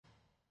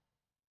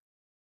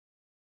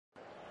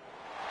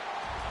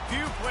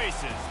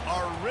places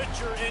are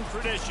richer in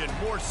tradition,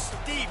 more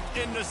steeped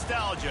in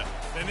nostalgia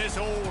than this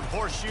old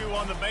horseshoe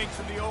on the banks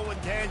of the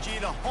Olentangy,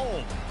 the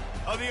home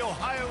of the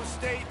Ohio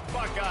State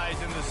Buckeyes.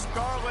 And the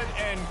scarlet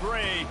and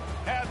gray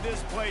have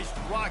this place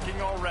rocking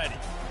already.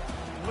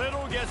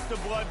 Little gets the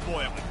blood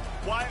boiling,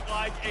 quite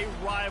like a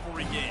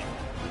rivalry game.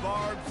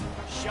 Barbs,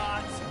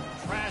 shots,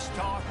 trash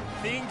talk,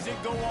 things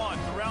that go on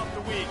throughout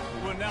the week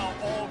will now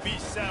all be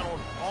settled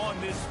on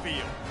this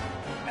field.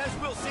 As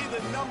we'll see the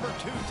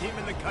 #2 team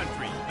in the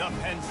country, the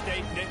Penn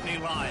State Nittany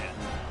Lions,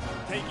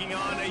 taking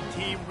on a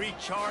team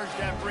recharged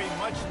after a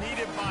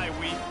much-needed bye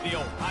week, the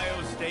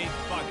Ohio State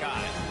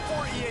Buckeyes.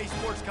 For EA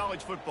Sports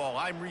College Football,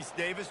 I'm Reese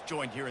Davis,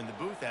 joined here in the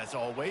booth, as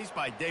always,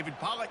 by David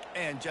Pollack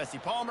and Jesse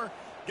Palmer.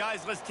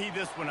 Guys, let's tee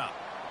this one up.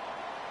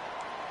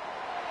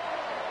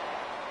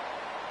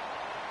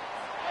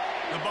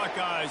 The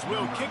Buckeyes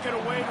will kick it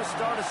away to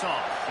start us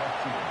off.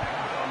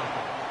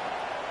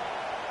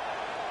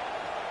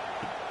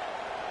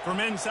 From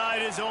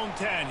inside his own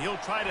 10, he'll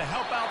try to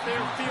help out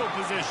their field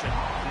position.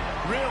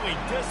 Really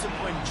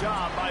disciplined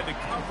job by the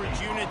coverage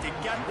unit to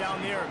get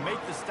down there and make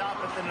the stop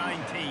at the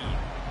 19.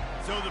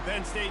 So the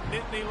Penn State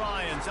Nittany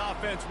Lions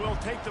offense will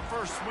take the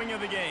first swing of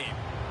the game.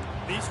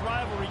 These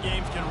rivalry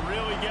games can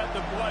really get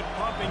the blood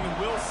pumping, and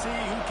we'll see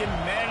who can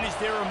manage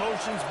their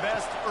emotions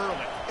best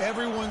early.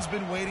 Everyone's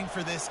been waiting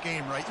for this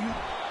game, right? And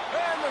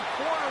the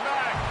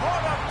quarterback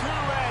caught up to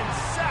and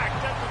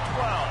sacked at the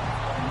 12.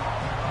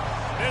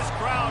 This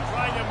crowd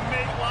trying to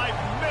make life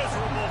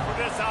miserable for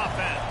this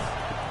offense.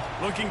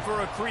 Looking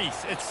for a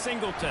crease, it's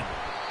Singleton.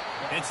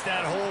 Hits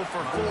that hole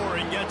for 4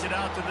 and gets it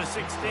out to the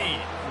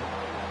 16.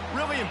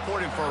 Really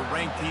important for a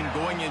ranked team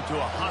going into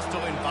a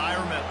hostile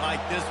environment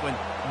like this one,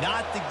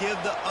 not to give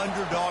the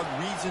underdog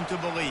reason to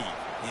believe.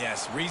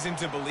 Yes, reason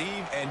to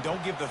believe, and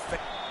don't give the...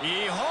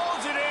 He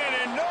holds it in,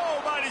 and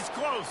nobody's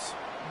close.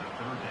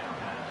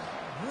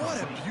 What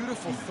a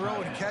beautiful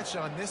throw and catch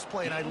on this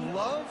play, and I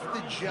love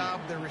the job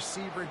the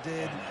receiver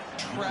did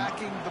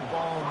tracking the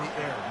ball in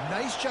the air.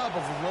 Nice job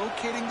of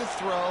locating the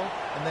throw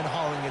and then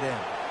hauling it in.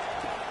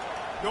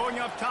 Going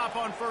up top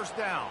on first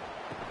down.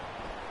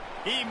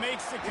 He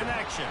makes the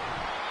connection.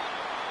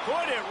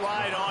 Put it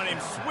right on him.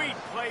 Sweet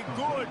play,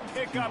 good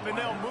pickup, and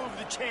they'll move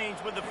the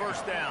chains with the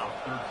first down.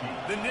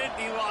 The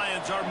Nittany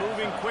Lions are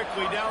moving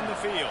quickly down the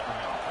field.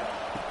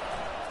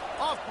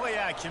 Off play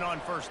action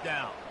on first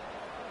down.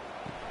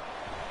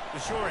 The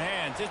short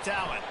hands, it's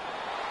Allen.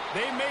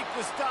 They make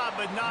the stop,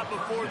 but not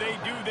before they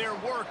do their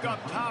work up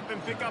top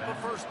and pick up a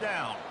first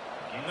down.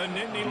 The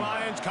Nittany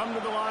Lions come to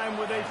the line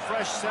with a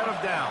fresh set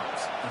of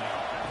downs.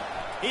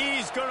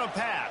 He's going to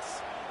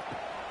pass.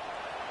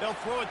 They'll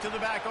throw it to the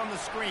back on the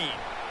screen.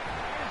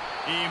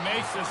 He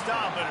makes the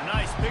stop, but a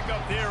nice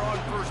pickup there on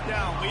first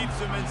down. Leaves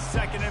them in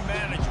second and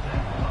manageable.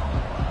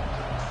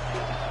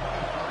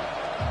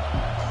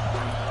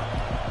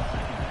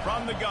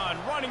 From the gun,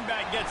 running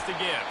back gets the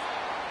give.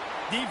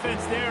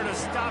 Defense there to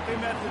stop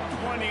him at the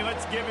 20.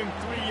 Let's give him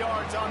 3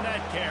 yards on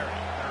that carry.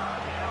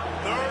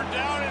 Third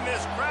down, and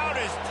this crowd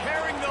is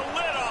tearing the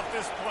lid off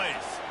this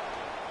place.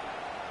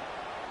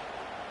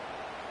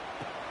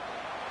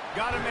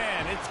 Got a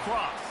man, it's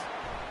Cross.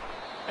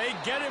 They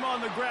get him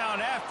on the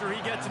ground after he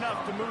gets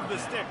enough to move the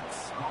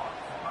sticks.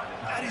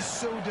 That is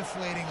so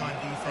deflating on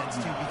defense,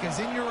 too, because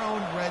in your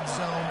own red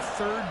zone,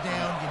 third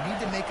down, you need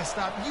to make a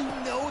stop. You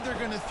know they're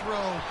going to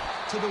throw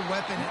to the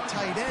weapon at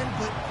tight end,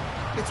 but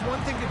it's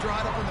one thing to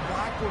draw it up on the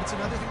blackboard. It's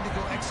another thing to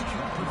go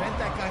execute and prevent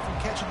that guy from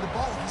catching the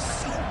ball. He's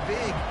so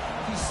big.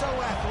 He's so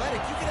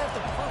athletic. You could have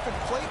the perfect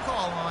play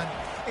call on,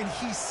 and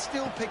he's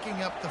still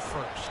picking up the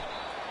first.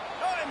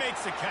 Oh, he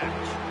makes the catch.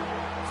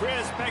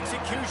 Crisp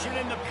execution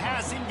in the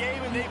passing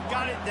game, and they've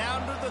got it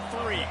down to the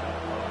 3.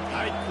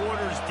 Tight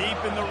quarters deep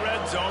in the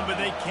red zone, but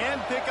they can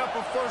pick up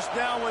a first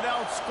down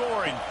without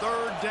scoring.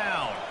 Third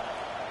down.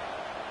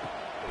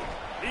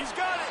 He's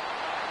got it.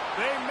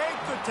 They make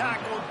the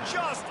tackle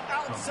just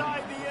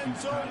outside the end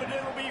zone, but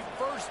it'll be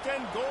first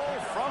and goal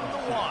from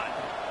the 1.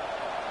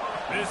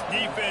 This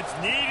defense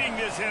needing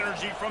this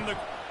energy from the...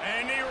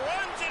 And he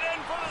runs it in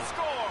for the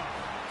score.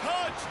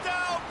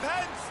 Touchdown,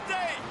 Penn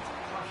State!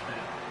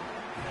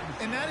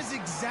 And that is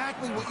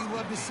exactly what you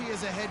love to see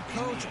as a head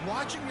coach,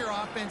 watching your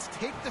offense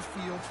take the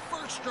field,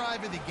 first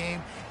drive of the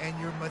game, and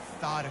you're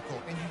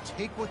methodical, and you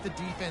take what the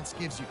defense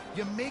gives you.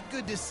 You make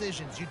good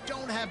decisions. You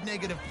don't have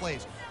negative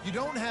plays. You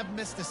don't have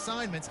missed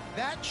assignments.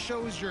 That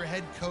shows your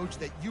head coach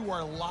that you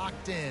are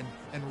locked in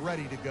and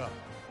ready to go.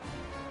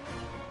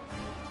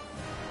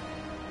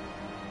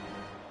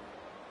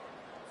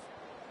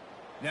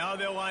 Now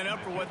they'll line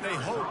up for what they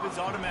hope is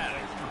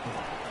automatic.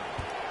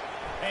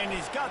 And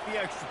he's got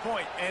the extra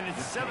point, and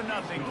it's 7-0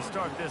 to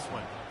start this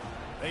one.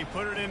 They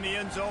put it in the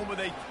end zone with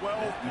a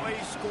 12-play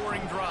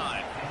scoring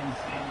drive.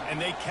 And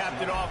they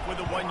capped it off with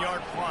a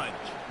 1-yard plunge.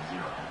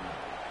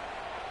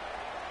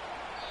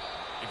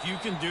 If you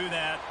can do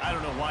that, I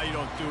don't know why you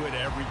don't do it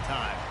every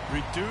time.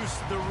 Reduce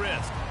the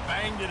risk.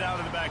 Banged it out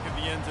of the back of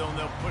the end zone.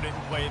 They'll put it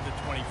in play at the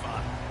 25.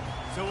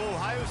 So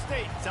Ohio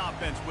State's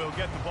offense will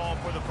get the ball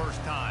for the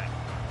first time.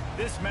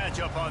 This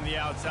matchup on the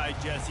outside,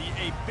 Jesse,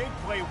 a big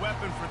play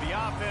weapon for the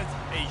offense,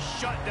 a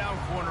shutdown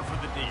corner for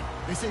the D.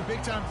 They say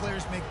big-time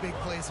players make big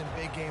plays in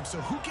big games, so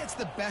who gets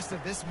the best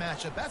of this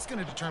matchup? That's going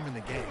to determine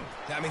the game.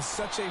 I mean,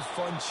 such a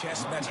fun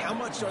chess match. How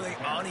much are they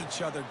on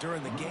each other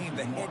during the game?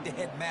 The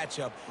head-to-head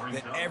matchup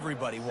that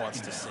everybody wants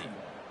to see.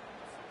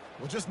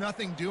 Well, just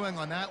nothing doing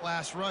on that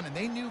last run, and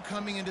they knew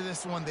coming into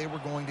this one they were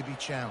going to be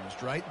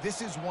challenged, right? This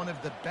is one of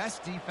the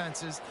best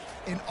defenses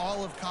in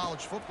all of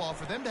college football.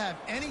 For them to have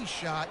any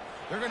shot,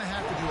 they're going to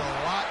have to do a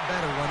lot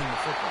better running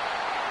the football.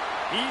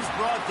 He's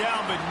brought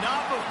down, but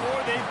not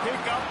before they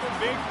pick up the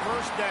big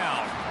first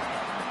down.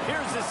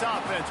 Here's this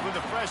offense with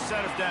a fresh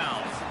set of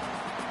downs.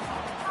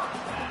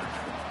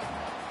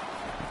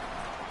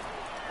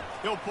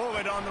 He'll pull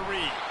it on the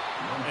read.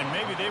 And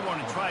maybe they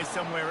want to try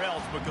somewhere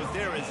else because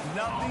there is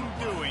nothing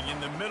doing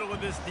in the middle of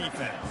this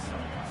defense.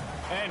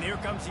 And here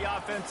comes the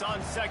offense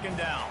on second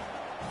down.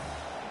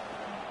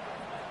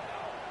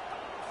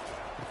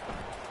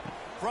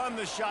 From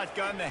the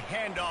shotgun, the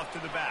handoff to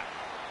the back.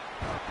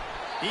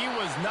 He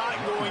was not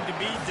going to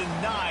be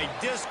denied,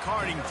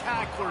 discarding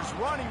tacklers,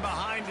 running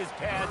behind his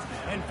pads,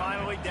 and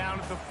finally down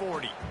at the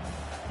 40.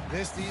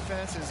 This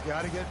defense has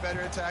got to get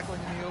better at tackling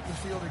in the open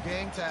field or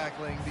gang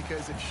tackling,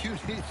 because if you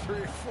need 3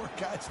 or 4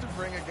 guys to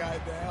bring a guy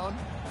down,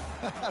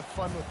 have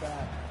fun with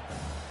that.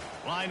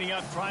 Lining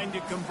up, trying to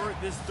convert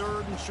this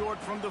 3rd and short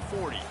from the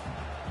 40.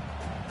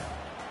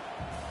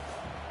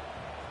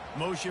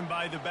 Motion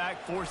by the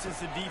back forces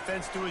the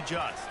defense to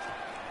adjust.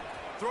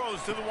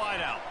 Throws to the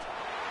wideout.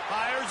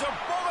 Fires a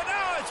bullet.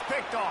 Now it's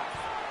picked off.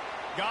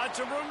 Got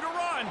some room to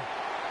run.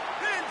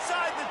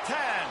 Inside the 10.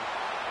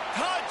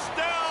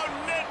 Touchdown,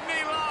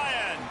 Nittany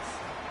Lions!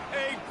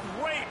 A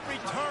great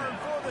return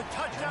for the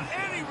touchdown.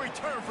 Any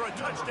return for a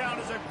touchdown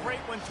is a great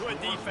one to a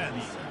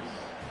defense.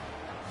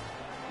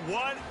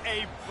 What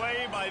a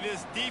play by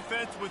this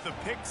defense with a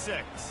pick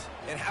 6.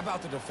 And how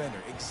about the defender?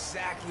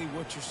 Exactly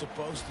what you're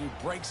supposed to do.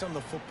 Breaks on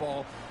the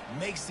football,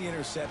 makes the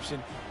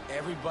interception.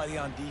 Everybody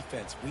on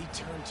defense, we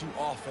turn to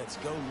offense.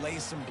 Go lay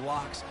some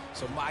blocks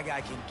so my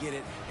guy can get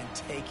it and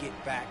take it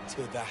back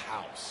to the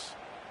house.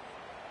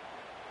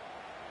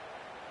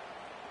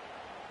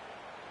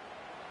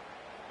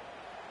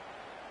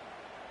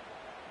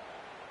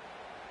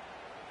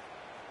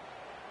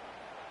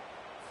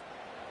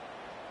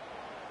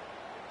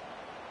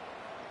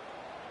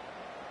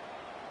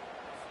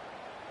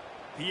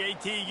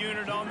 PAT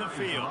unit on the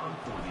field.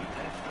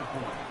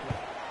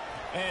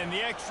 And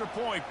the extra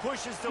point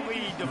pushes the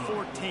lead to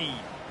 14.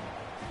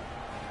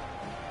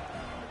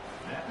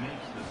 That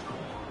makes the score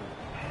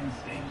Penn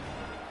State.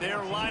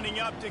 They're lining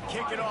up to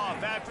kick it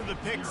off after the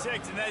pick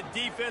 6, and that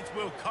defense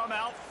will come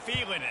out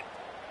feeling it.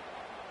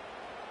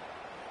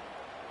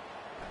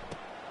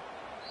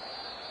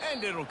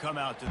 And it'll come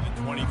out to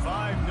the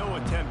 25. No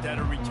attempt at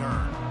a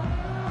return.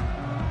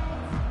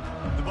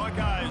 The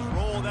Buckeyes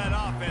roll that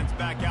offense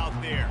back out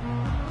there.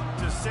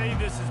 To say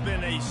this has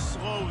been a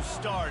slow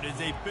start is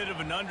a bit of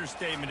an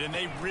understatement, and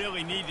they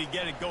really need to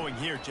get it going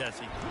here,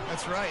 Jesse.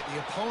 That's right. The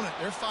opponent,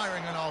 they're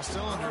firing on all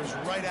cylinders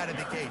right out of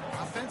the gate.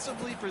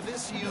 Offensively, for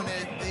this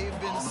unit,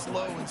 they've been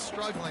slow and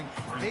struggling.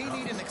 They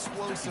need an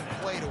explosive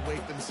play to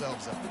wake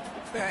themselves up.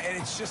 Yeah, and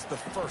it's just the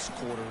first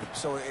quarter,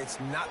 so it's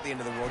not the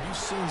end of the world. You've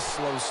seen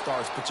slow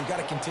starts, but you got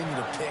to continue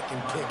to pick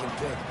and pick and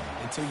pick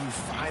until you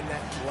find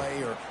that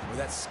play or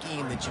that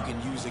scheme that you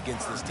can use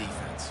against this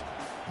defense.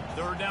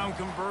 3rd down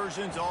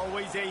conversion's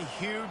always a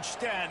huge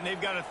stat, and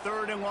they've got a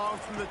 3rd and long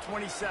from the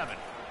 27.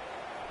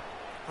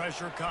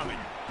 Pressure coming.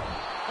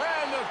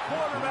 And the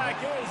quarterback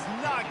is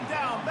knocked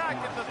down back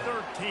at the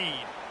 13.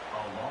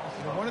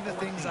 You know, one of the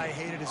things I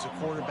hated as a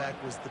quarterback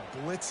was the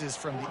blitzes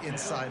from the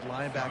inside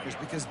linebackers,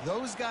 because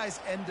those guys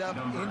end up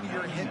in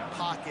your hip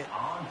pocket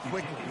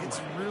quickly.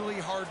 It's really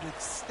hard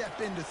to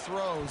step into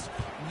throws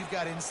when you've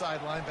got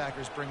inside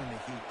linebackers bringing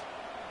the heat.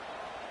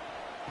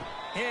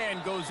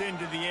 Hand goes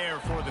into the air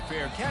for the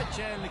fair catch,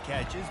 and the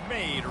catch is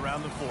made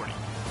around the 40.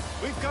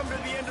 We've come to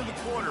the end of the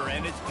quarter,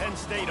 and it's Penn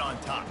State on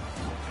top.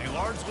 They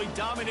largely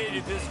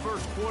dominated this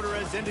first quarter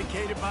as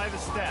indicated by the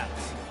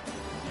stats.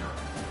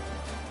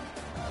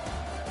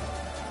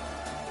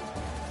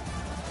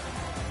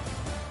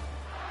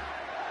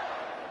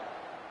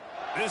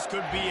 This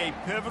could be a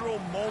pivotal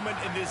moment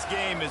in this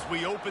game as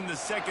we open the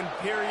second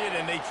period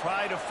and they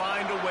try to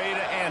find a way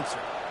to answer.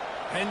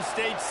 Penn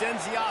State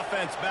sends the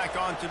offense back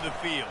onto the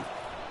field.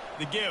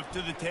 The give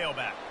to the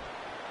tailback.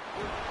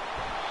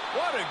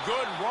 What a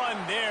good run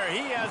there.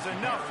 He has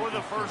enough for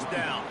the first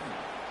down.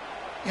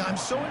 Yeah, I'm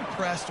so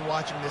impressed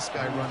watching this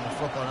guy run the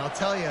football. And I'll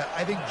tell you,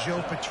 I think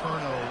Joe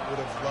Paterno would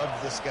have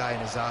loved this guy in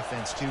his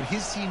offense, too.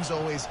 His teams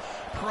always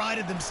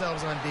prided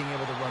themselves on being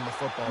able to run the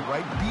football,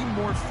 right? Be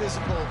more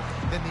physical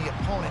than the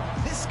opponent.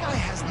 This guy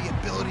has the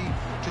ability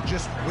to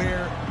just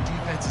wear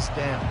defenses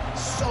down.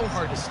 So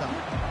hard to stop.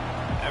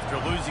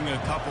 After losing a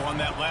couple on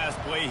that last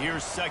play,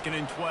 here's 2nd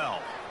and 12.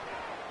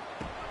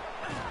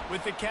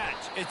 With the catch,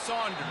 it's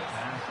Saunders.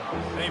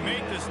 They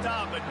make the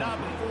stop, but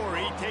not before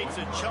he takes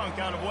a chunk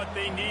out of what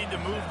they need to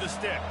move the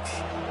sticks.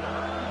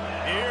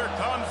 Here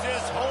comes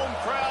this home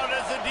crowd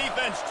as the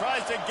defense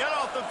tries to get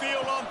off the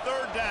field on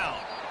third down.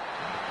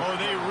 Oh,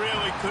 they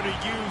really could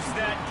have used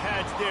that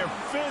catch there.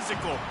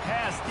 Physical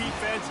pass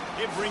defense.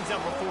 It brings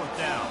up a fourth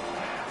down.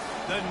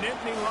 The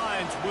Nittany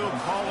Lions will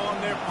call on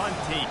their punt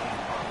team.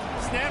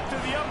 Snap to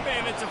the up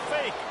man. It's a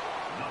fake.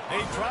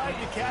 They tried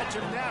to catch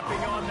him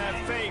napping on that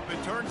fake,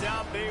 but turns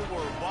out they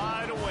were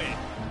wide awake.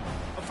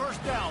 A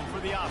first down for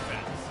the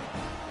offense.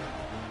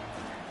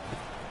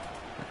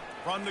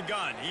 From the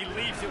gun, he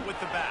leaves it with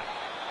the back.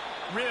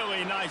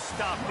 Really nice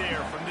stop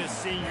there from this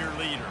senior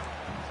leader.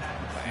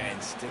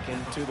 And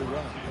sticking to the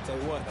run. I'll tell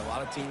you what, a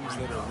lot of teams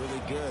that are really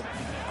good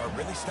are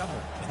really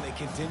stubborn, and they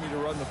continue to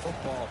run the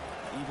football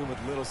even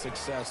with little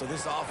success. So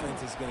this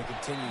offense is going to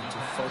continue to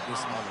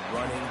focus on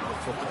running the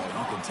football,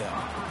 you can tell.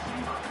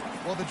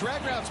 Well, the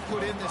drag routes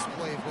put in this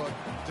playbook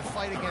to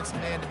fight against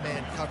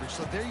man-to-man coverage.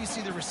 So there you see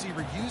the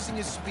receiver using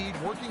his speed,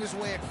 working his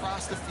way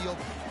across the field.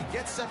 He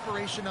gets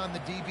separation on the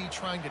DB,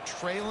 trying to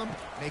trail him,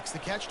 makes the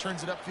catch,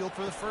 turns it upfield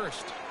for the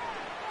first.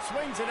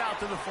 Swings it out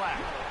to the flat.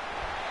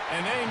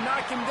 And they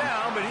knock him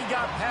down, but he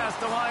got past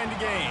the line to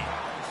gain.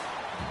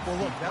 Well,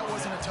 look, that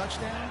wasn't a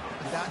touchdown,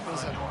 but that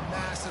was a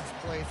massive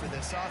play for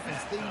this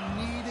offense. They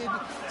needed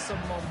some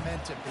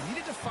momentum. They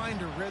needed to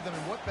find a rhythm,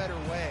 and what better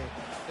way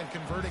than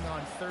converting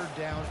on third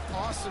down.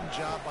 Awesome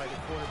job by the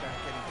quarterback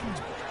getting to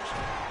his protection.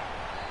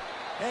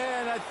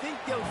 And I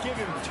think they'll give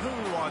him 2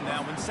 on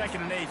that one,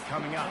 2nd and 8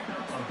 coming up.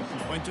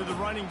 Went to the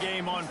running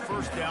game on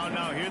first down.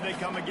 Now here they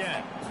come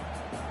again.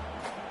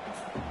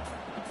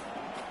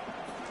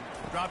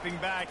 Dropping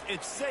back,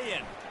 it's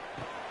Sayin.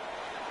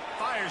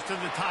 Fires to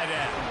the tight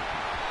end.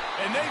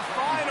 And they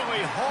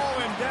finally haul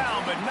him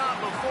down, but not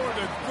before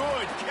the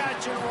good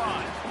catch and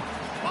run.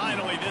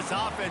 Finally, this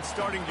offense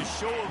starting to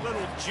show a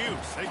little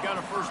juice. They got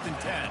a 1st and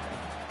 10.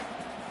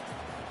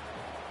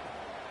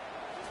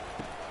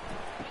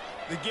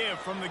 The give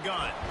from the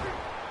gun.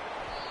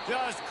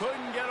 Just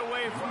couldn't get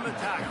away from the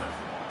tackle.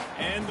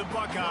 And the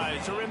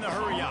Buckeyes are in the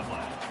hurry-up.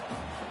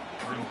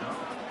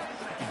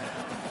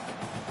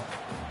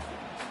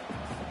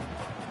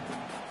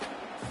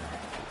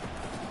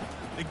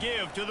 The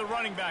give to the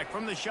running back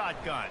from the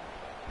shotgun.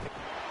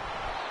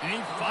 And he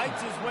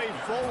fights his way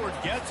forward,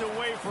 gets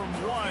away from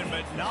one,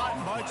 but not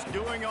much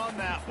doing on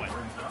that one.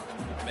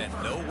 Man,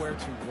 nowhere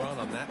to run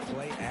on that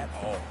play at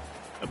all.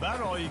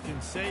 About all you can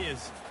say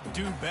is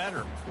do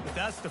better. But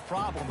that's the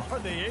problem. Are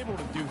they able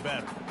to do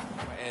better?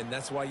 And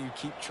that's why you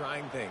keep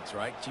trying things,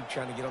 right? Keep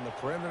trying to get on the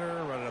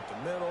perimeter, run it up the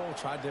middle,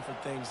 try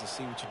different things to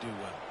see what you do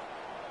well.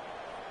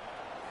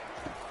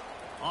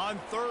 On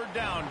third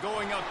down,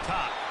 going up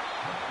top.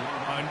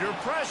 Under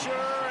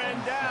pressure,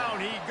 and down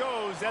he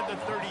goes at the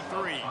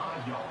 33.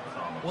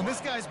 Well,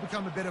 this guy's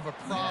become a bit of a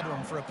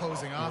problem for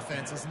opposing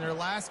offenses. In their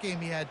last game,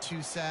 he had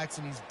 2 sacks,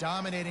 and he's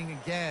dominating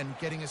again,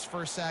 getting his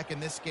first sack in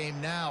this game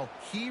now.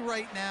 He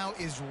right now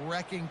is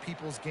wrecking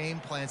people's game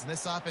plans, and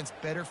this offense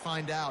better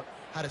find out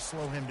how to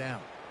slow him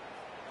down.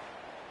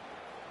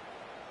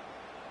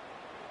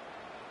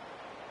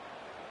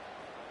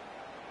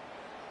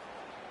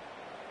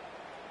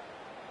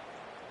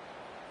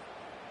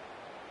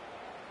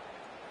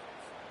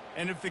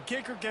 And if the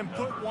kicker can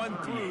put one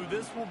through,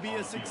 this will be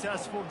a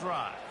successful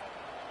drive.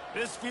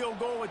 This field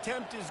goal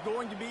attempt is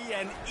going to be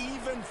an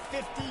even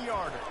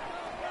 50-yarder.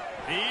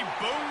 He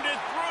boomed it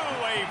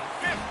through, a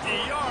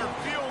 50-yard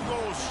field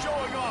goal,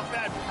 showing off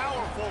that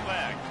powerful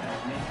leg.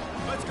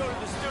 Let's go to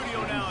the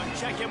studio now and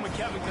check in with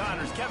Kevin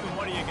Connors. Kevin,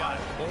 what do you got?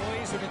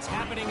 Boys, if it's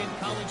happening in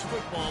college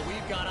football,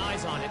 we've got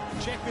eyes on it.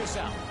 Check this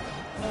out.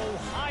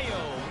 Ohio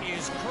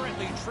is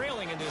currently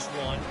trailing in this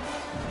one,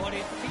 but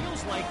it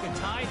feels like the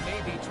tide may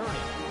be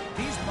turning.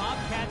 These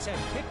Bobcats have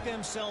picked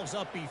themselves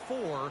up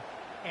before,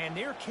 and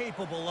they're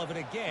capable of it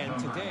again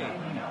today.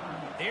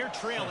 They're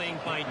trailing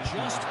by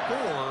just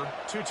 4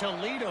 to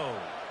Toledo.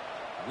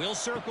 We'll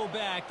circle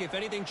back if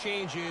anything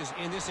changes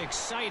in this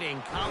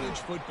exciting college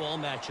football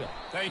matchup.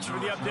 Thanks for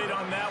the update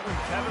on that one,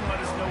 Kevin. Let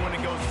us know when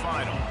it goes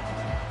final.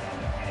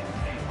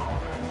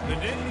 The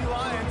Nittany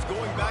Lions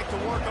going back to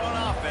work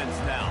on offense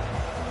now.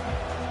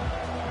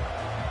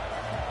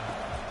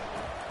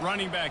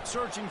 Running back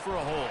searching for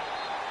a hole.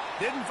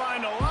 Didn't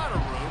find a lot of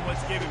room.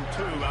 Let's give him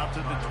 2 out to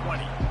the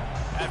 20.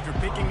 After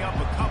picking up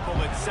a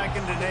couple at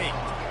 2nd and 8.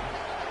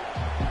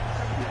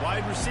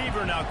 Wide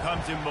receiver now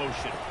comes in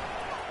motion.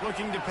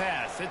 Looking to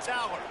pass. It's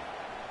Aller.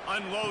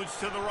 Unloads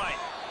to the right.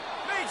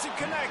 Makes a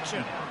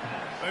connection.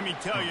 Let me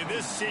tell you,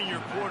 this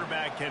senior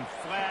quarterback can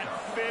flat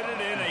fit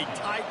it in a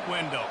tight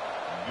window.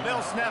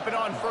 They'll snap it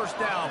on first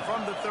down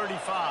from the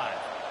 35.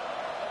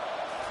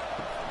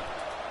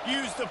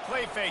 Use the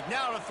play fake.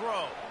 Now to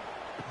throw.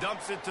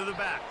 Dumps it to the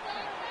back.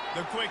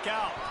 The quick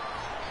out.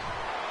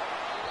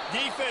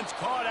 Defense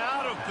caught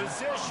out of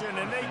position,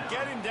 and they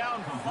get him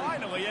down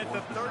finally at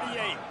the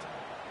 38.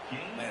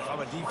 Man, if I'm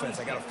a defense,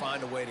 I got to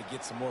find a way to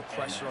get some more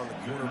pressure on the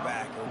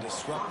quarterback or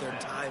disrupt their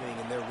timing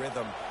and their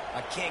rhythm.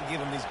 I can't give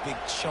them these big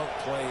chunk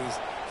plays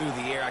through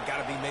the air. I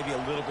got to be maybe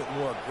a little bit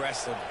more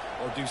aggressive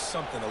or do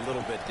something a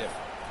little bit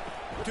different.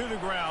 To the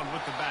ground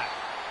with the back.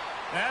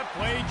 That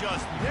play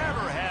just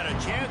never had a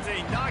chance.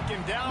 They knock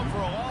him down for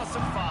a loss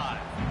of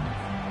 5.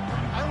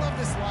 I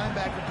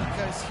linebacker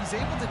because he's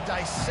able to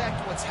dissect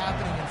what's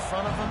happening in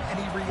front of him, and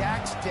he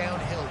reacts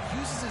downhill,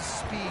 uses his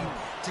speed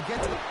to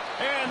get to the...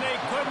 And they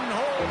couldn't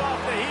hold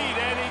off the heat,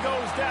 and he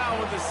goes down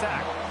with the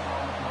sack.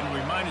 And we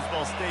might as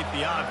well state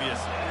the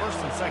obvious. First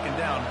and second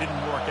down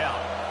didn't work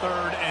out.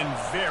 Third and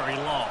very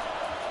long.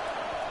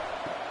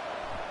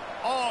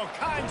 All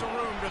kinds of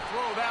room to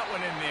throw that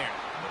one in there.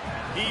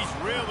 He's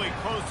really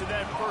close to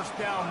that first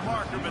down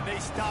marker, but they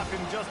stop him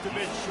just a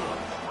bit short.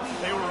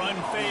 They were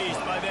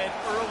unfazed by that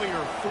earlier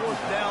fourth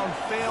down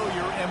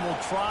failure and will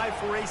try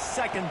for a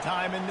second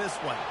time in this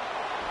one.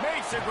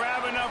 Makes a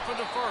grab enough for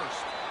the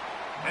first.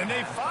 And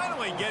they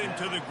finally get him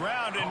to the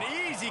ground. An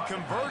easy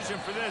conversion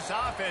for this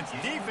offense.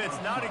 Defense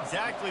not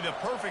exactly the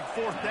perfect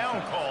fourth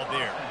down call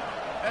there.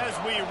 As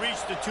we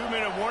reach the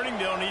 2-minute warning,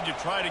 they'll need to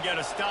try to get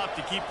a stop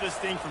to keep this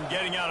thing from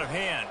getting out of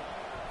hand.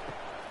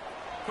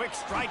 Quick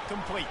strike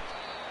complete.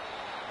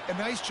 A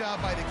nice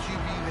job by the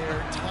QB there,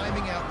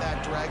 timing out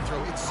that drag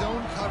throw. It's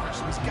zone coverage,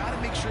 so he's got to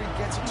make sure he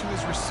gets it to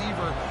his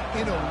receiver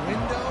in a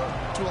window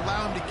to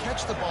allow him to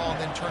catch the ball and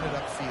then turn it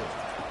upfield.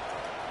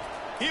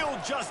 He'll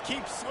just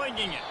keep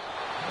slinging it.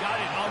 Got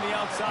it on the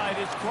outside,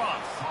 it's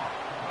Cross.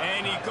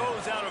 And he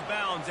goes out of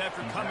bounds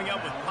after coming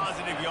up with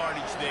positive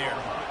yardage there.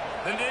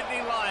 The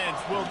Nittany Lions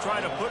will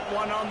try to put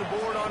one on the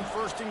board on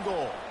first and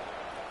goal.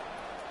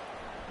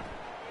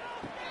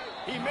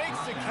 He makes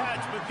the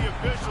catch, but the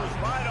official's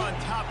right on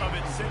top of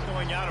it,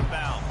 signaling out of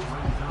bounds.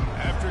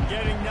 After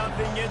getting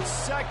nothing, it's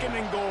second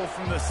and goal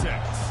from the 6.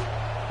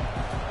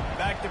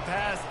 Back to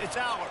pass, it's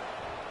Allard.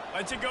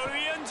 Lets it go to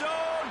the end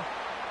zone.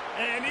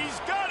 And he's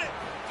got it.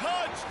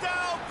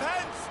 Touchdown,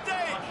 Penn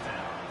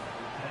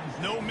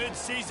State. No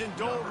midseason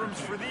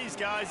doldrums for these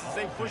guys as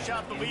they push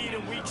out the lead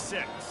in week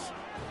 6.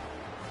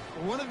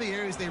 One of the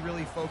areas they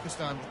really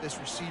focused on with this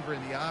receiver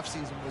in the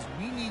offseason was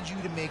we need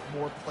you to make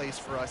more plays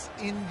for us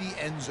in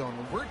the end zone.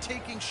 When we're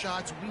taking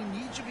shots, we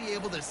need you to be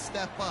able to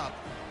step up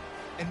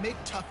and make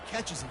tough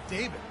catches. And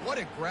David, what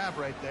a grab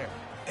right there.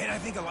 And I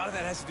think a lot of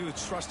that has to do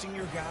with trusting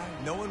your guy,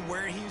 knowing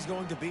where he's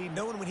going to be,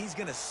 knowing when he's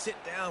going to sit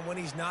down, when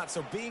he's not,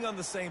 so being on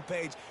the same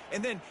page,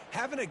 and then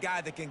having a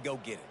guy that can go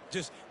get it.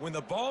 Just when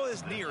the ball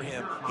is near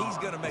him, he's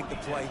going to make the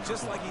play,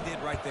 just like he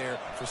did right there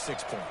for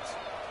 6 points.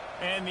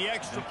 And the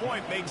extra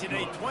point makes it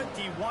a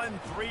 21-3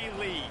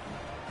 lead.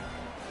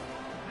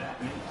 That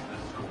makes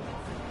the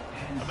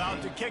score.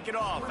 About to kick it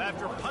off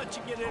after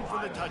punching it in for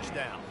the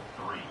touchdown.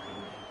 3.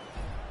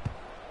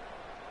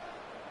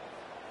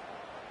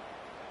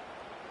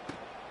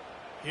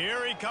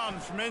 Here he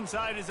comes from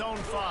inside his own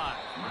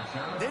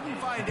 5. Didn't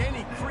find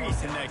any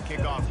crease in that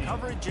kickoff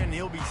coverage, and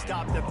he'll be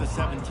stopped at the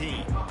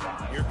 17.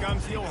 Here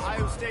comes the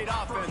Ohio State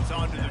offense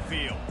onto the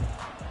field.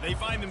 They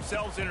find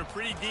themselves in a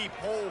pretty deep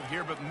hole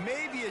here, but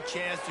maybe a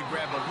chance to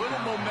grab a little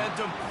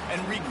momentum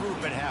and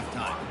regroup at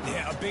halftime.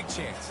 Yeah, a big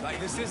chance. Like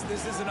this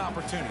is an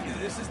opportunity.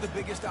 This is the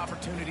biggest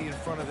opportunity in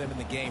front of them in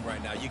the game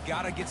right now. You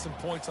got to get some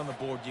points on the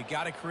board. You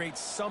got to create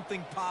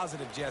something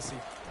positive, Jesse.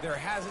 There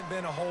hasn't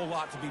been a whole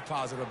lot to be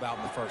positive about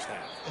in the first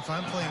half. If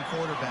I'm playing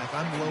quarterback,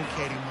 I'm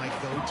locating my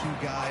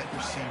go-to guy at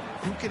receiver.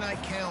 Who can I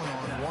count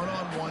on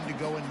one-on-one to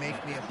go and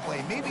make me a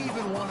play? Maybe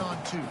even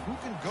one-on-two. Who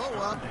can go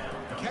up,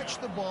 catch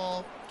the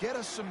ball, get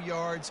us some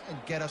yards, and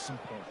get us some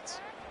points.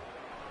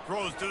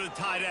 Throws to the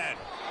tight end.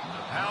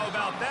 How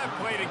about that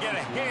play to get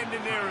a hand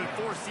in there and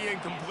force the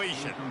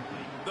incompletion?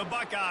 The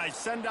Buckeyes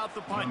send out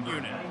the punt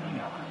unit.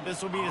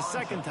 This will be the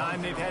second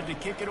time they've had to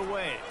kick it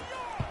away.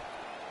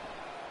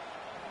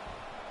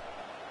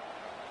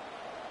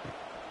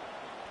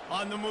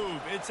 On the move,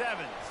 it's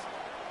Evans.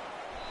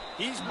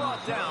 He's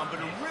brought down,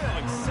 but a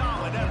really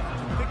solid effort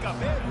to pick up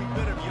every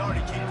bit of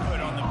yardage he could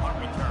on the punt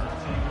return.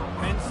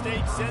 Penn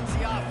State sends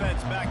the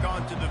offense back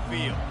onto the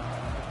field.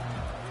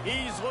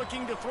 He's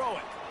looking to throw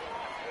it.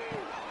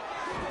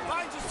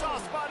 Finds a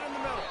soft spot in the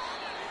middle.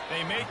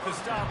 They make the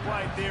stop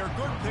right there.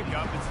 Good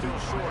pickup, but still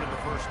short of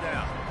the first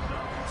down.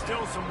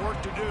 Still some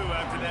work to do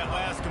after that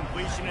last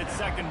completion at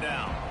second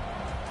down.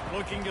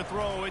 Looking to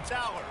throw, it's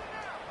Allard.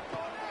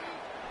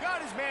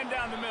 Got his man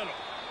down the middle.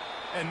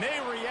 And they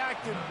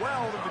reacted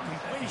well to the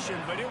completion,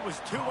 but it was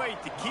too late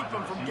to keep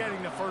them from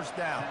getting the first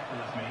down.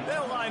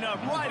 They'll line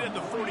up right at the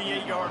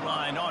 48-yard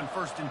line on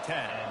 1st and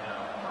 10.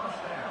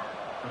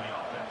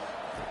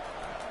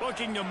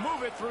 Looking to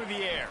move it through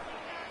the air.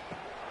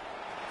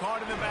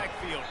 Caught in the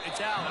backfield.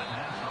 It's Allen.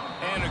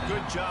 And a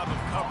good job of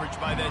coverage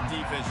by that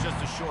defense. Just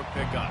a short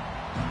pickup.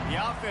 The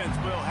offense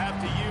will have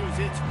to use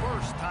its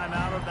first time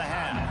out of the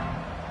half.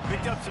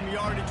 Picked up some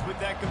yardage with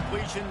that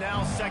completion.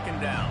 Now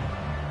second down.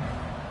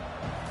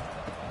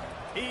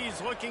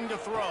 He's looking to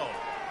throw.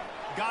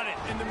 Got it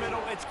in the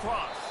middle. It's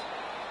Cross.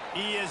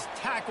 He is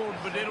tackled,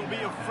 but it'll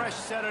be a fresh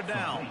set of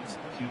downs.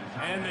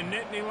 And the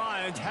Nittany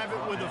Lions have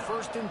it with a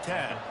 1st and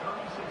 10.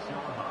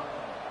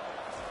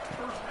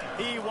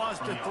 He wants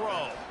to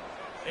throw.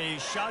 A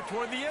shot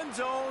toward the end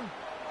zone.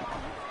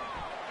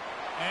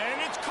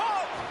 And it's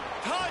caught.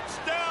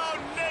 Touchdown,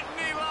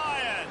 Nittany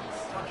Lions.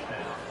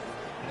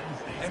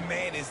 And,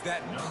 man, is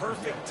that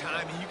perfect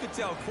timing. You can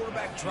tell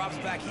quarterback drops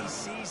back. He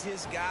sees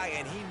his guy,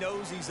 and he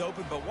knows he's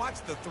open. But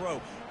watch the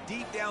throw.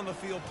 Deep down the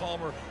field,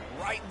 Palmer,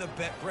 right in the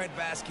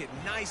breadbasket.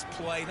 Nice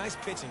play, nice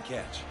pitch and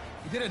catch.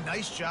 He did a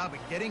nice job of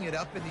getting it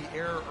up in the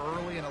air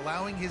early and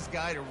allowing his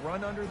guy to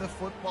run under the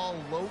football,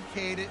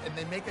 locate it, and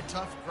then make a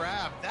tough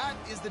grab. That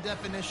is the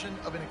definition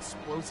of an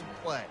explosive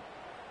play.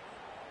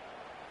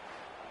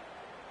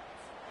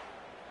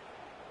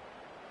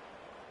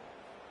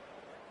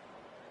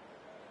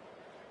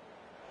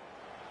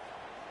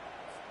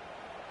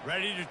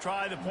 Ready to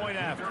try the point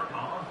after.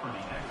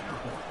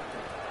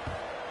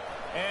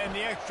 And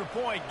the extra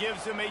point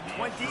gives him a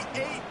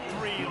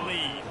 28-3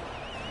 lead.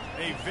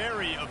 A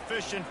very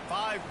efficient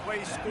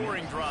 5-play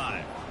scoring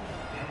drive.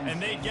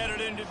 And they get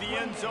it into the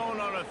end zone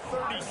on a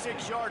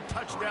 36-yard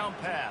touchdown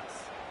pass.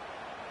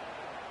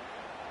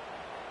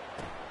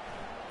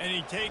 And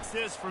he takes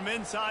this from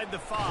inside the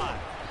 5.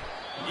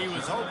 He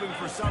was hoping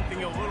for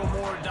something a little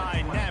more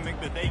dynamic,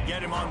 but they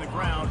get him on the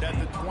ground at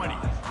the 20.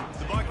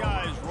 The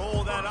Buckeyes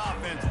roll that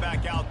offense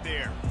back out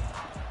there.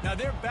 Now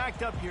they're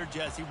backed up here,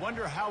 Jesse.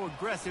 Wonder how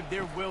aggressive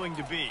they're willing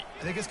to be.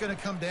 I think it's going to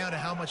come down to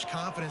how much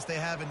confidence they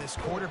have in this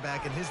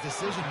quarterback and his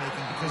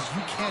decision-making, because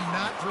you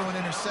cannot throw an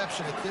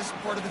interception at this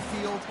part of the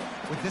field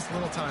with this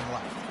little time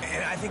left.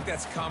 And I think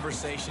that's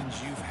conversations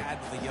you've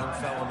had with a young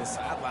fellow on the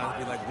sideline.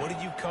 Be like, what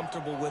are you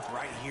comfortable with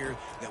right here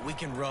that we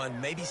can run?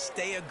 Maybe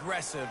stay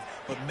aggressive,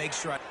 but make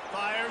sure.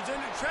 Fires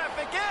into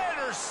traffic,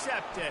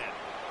 intercepted.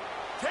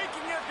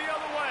 Taking it the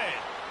other way.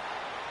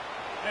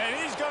 And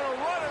he's going to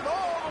run it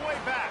all the way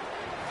back.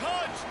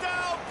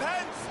 Touchdown,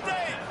 Penn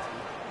State!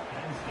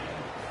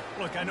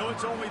 Look, I know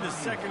it's only the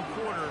second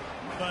quarter,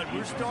 but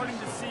we're starting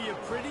to see a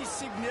pretty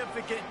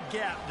significant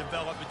gap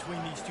develop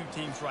between these two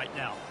teams right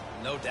now.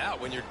 No doubt.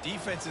 When your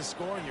defense is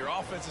scoring, your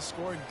offense is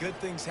scoring, good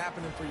things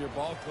happening for your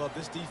ball club.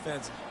 This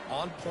defense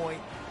on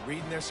point,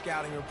 reading their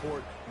scouting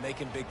report,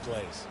 making big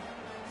plays.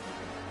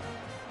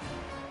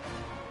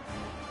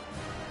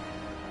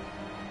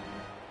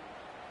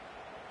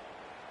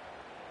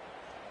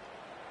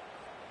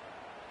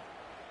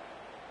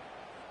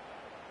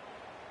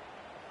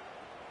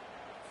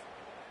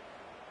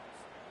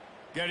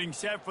 Getting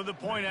set for the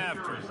point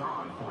after.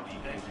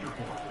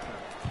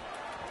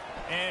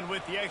 And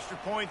with the extra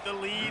point, the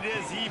lead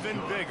is even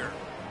bigger.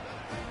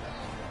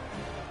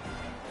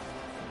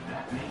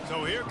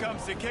 So here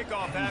comes the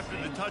kickoff after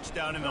the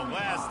touchdown, and the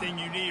last thing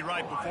you need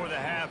right before the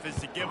half is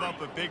to give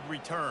up a big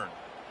return.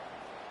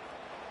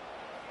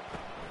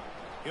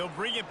 He'll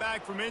bring it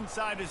back from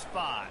inside his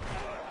 5.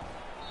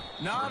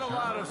 Not a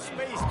lot of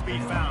space to be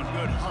found.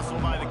 Good hustle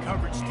by the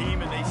coverage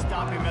team, and they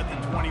stop him at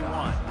the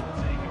 21.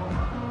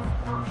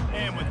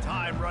 And with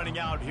time running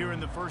out here in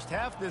the first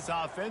half, this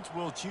offense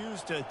will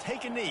choose to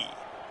take a knee.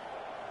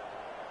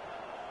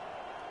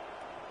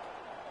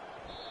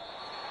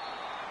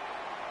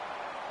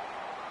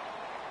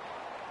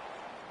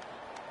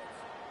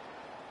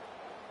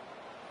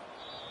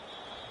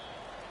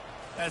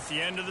 That's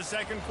the end of the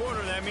second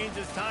quarter. That means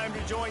it's time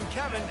to join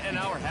Kevin and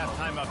our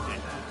halftime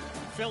update.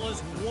 Fellas,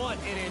 what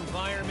an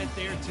environment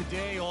there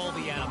today. All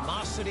the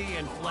animosity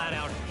and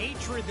flat-out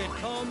hatred that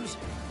comes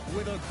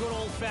with a good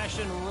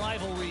old-fashioned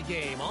rivalry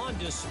game on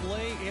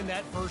display in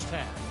that first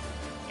half.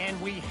 And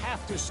we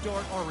have to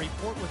start our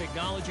report with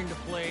acknowledging the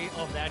play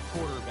of that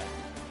quarterback.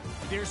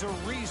 There's a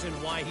reason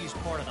why he's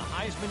part of the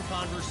Heisman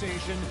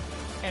conversation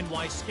and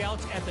why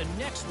scouts at the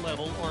next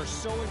level are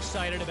so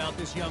excited about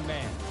this young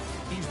man.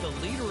 He's the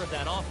leader of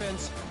that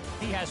offense.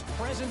 He has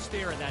presence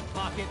there in that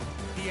pocket.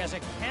 He has a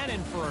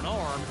cannon for an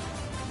arm.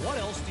 What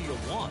else do you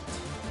want?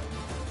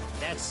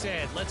 That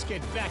said, let's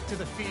get back to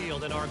the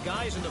field and our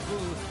guys in the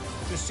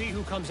booth to see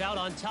who comes out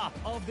on top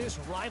of this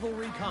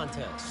rivalry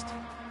contest.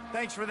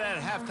 Thanks for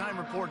that halftime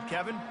report,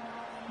 Kevin.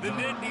 The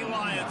Nittany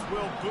Lions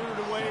will boot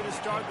it away to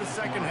start the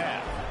second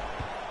half.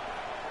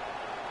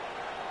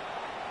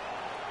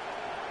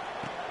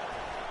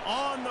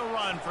 On the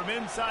run from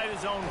inside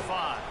his own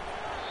 5.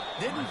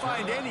 Didn't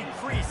find any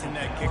crease in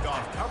that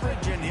kickoff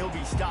coverage, and he'll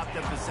be stopped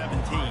at the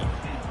 17.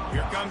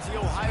 Here comes the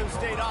Ohio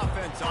State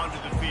offense onto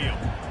the field.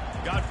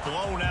 Got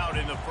blown out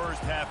in the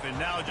first half, and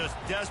now just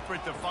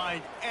desperate to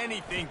find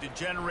anything to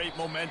generate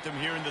momentum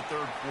here in the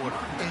third quarter.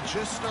 It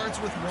just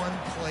starts with one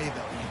play,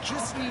 though. You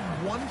just need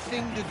one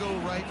thing to go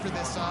right for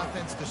this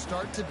offense to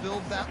start to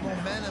build that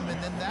momentum,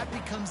 and then that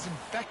becomes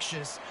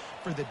infectious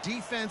for the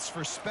defense,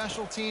 for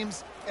special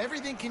teams.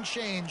 Everything can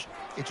change.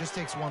 It just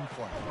takes one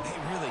play. It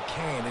really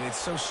can, and it's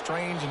so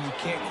strange, and you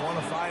can't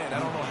quantify it.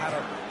 I don't know how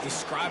to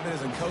describe it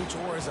as a coach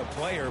or as a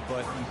player,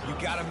 but you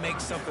got to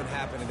make something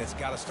happen, and it's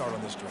got to start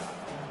on this drive.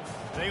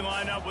 They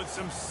line up with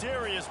some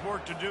serious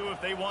work to do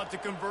if they want to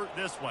convert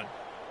this one.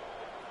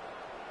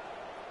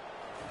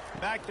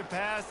 Back to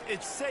pass,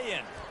 it's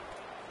Sayin.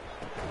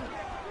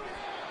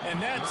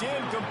 And that's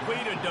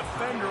incomplete. A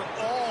defender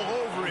all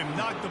over him.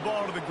 Knocked the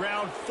ball to the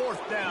ground.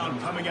 Fourth down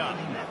coming up.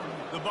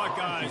 The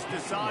Buckeyes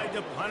decide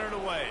to punt it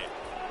away.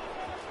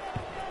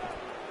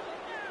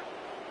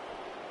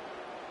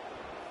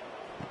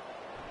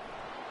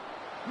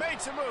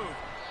 Makes a move.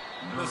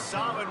 The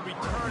solid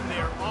return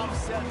there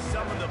offsets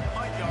some of the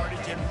punt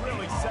yardage and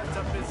really sets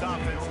up this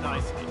offense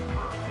nicely.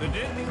 The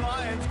Dynasty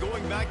Lions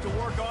going back to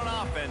work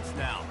on offense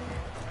now.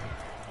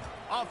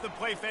 Off the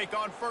play fake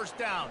on first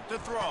down to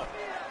throw.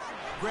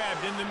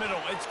 Grabbed in the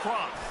middle. It's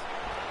crossed.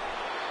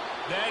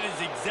 That is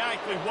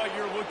exactly what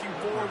you're looking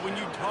for when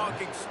you talk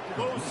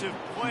explosive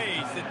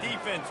plays. The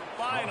defense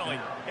finally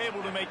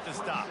able to make the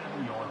stop.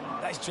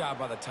 Nice job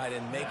by the tight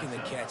end making the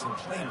catch and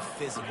playing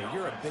physical.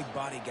 You're a big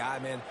body guy,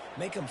 man.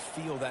 Make him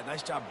feel that.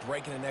 Nice job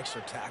breaking an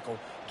extra tackle,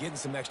 getting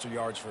some extra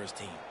yards for his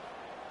team.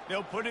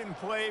 They'll put it in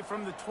play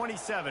from the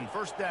 27,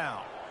 first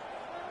down.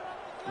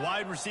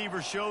 Wide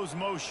receiver shows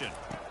motion.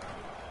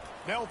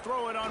 They'll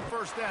throw it on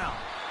first down.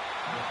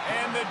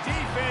 And the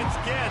defense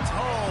gets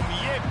home.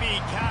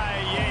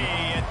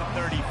 Yippee-ki-yay at the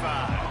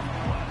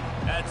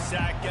 35. That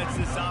sack gets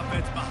this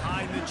offense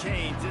behind the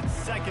chains. It's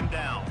second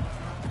down.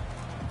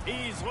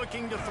 He's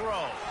looking to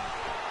throw.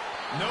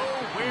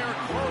 Nowhere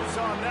close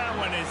on that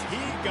one as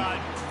he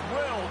got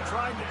drilled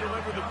trying to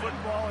deliver the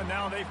football, and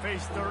now they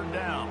face third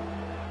down.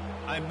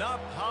 I'm not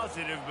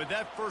positive, but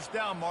that first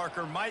down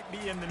marker might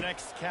be in the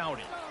next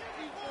county.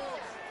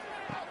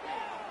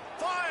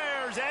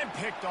 Fires and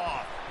picked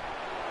off.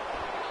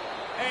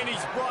 And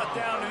he's brought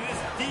down, and this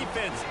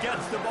defense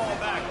gets the ball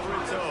back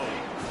for its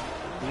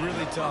own.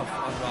 Really tough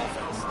on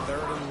offense.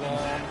 Third and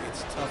long.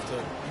 It's tough to,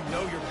 you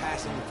know you're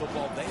passing the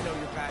football. They know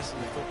you're passing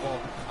the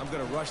football. I'm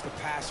going to rush the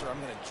passer.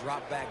 I'm going to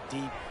drop back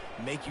deep,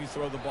 make you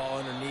throw the ball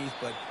underneath.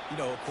 But, you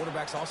know,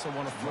 quarterbacks also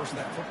want to force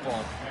that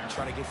football and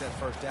try to get that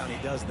first down.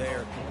 He does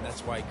there, and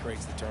that's why he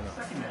creates the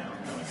turnover.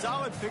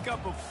 Solid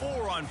pickup of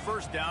 4 on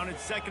first down.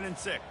 It's 2nd and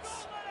 6.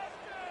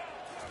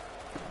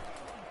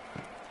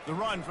 The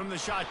run from the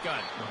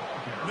shotgun.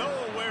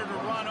 Nowhere to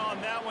run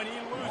on that one. He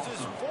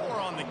loses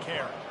 4 on the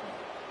carry.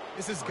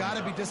 This has got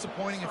to be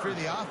disappointing if you're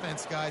the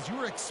offense, guys. You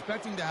were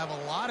expecting to have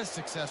a lot of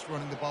success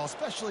running the ball,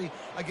 especially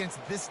against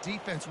this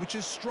defense, which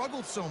has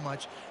struggled so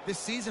much this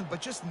season,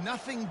 but just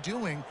nothing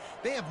doing.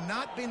 They have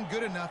not been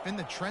good enough in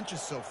the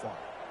trenches so far.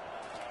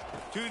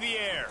 To the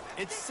air.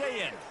 It's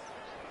Sayin.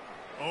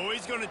 Oh,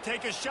 he's going to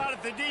take a shot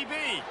at the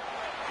DB.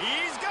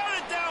 He's got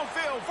it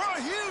downfield for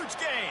a huge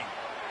gain.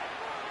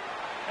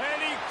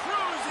 And he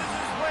cruises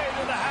his way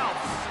to the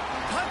house.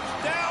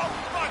 Touchdown,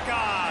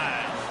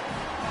 Buckeyes!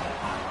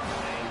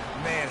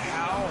 Man,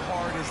 how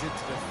hard is it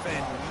to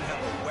defend when you have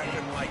a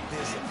weapon like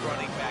this at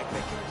running back that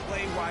can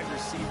play wide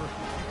receiver?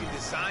 You can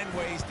design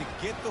ways to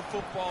get the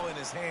football in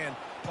his hand.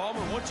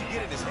 Palmer, once you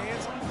get it in his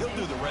hands, he'll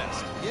do the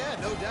rest. Yeah,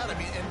 no doubt. I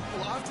mean, and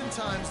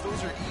oftentimes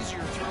those are easier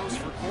throws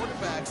for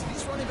quarterbacks. And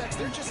these running backs,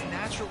 they're just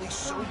naturally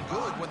so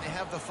good when they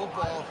have the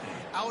football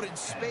out in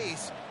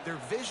space. Their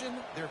vision,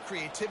 their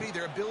creativity,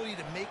 their ability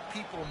to make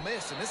people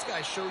miss. And this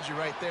guy showed you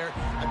right there,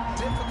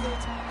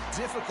 a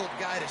difficult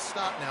guy to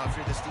stop now if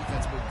you're this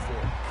defense moving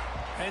forward.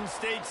 Penn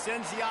State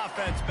sends the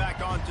offense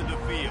back onto the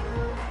field.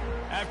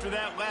 After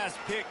that last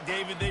pick,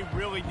 David, they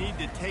really need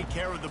to take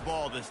care of the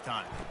ball this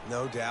time.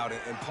 No doubt.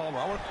 And Palmer,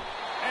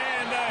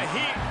 and the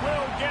Heat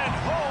will get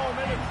home,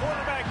 and the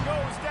quarterback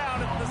goes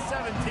down at the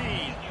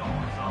 17.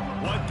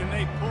 What can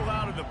they pull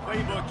out of the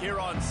playbook here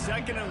on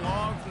 2nd and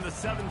long from the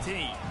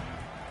 17?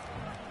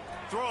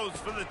 Throws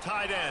for the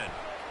tight end.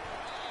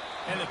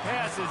 And the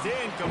pass is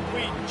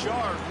incomplete,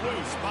 jarred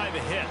loose by the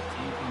hit.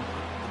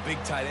 The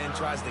big tight end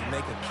tries to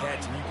make a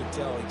catch, and you can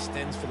tell he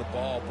extends for the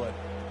ball, but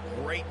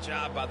great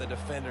job by the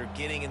defender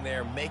getting in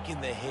there,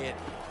 making the hit,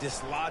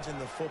 dislodging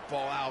the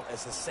football out at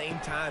the same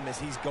time as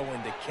he's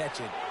going to catch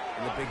it,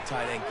 and the big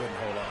tight end couldn't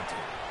hold on to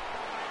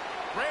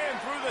it. Ran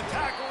through the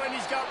tackle, and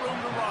he's got room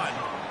to run.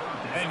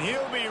 And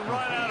he'll be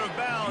run out of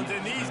bounds,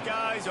 and these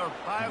guys are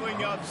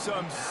piling up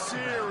some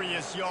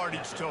serious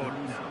yardage totals.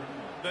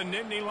 The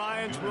Nittany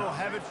Lions will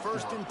have it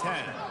 1st and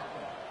 10.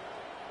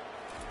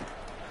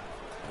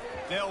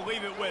 They'll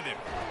leave it with him.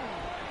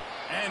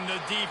 And the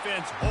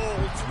defense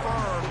holds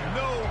firm.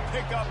 No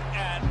pickup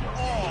at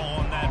all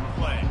on that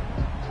play.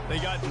 They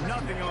got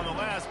nothing on the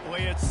last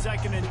play. It's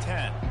 2nd and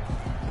 10.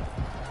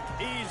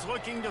 He's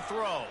looking to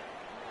throw.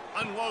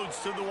 Unloads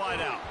to the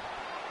wideout.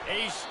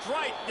 A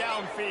strike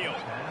downfield.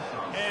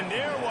 And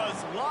there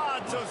was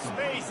lots of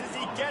space as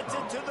he gets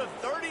it to the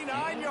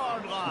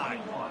 39-yard line.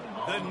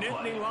 The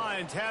Nittany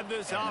Lions have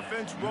this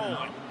offense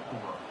rolling.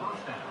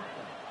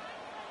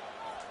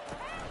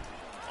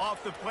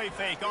 Off the play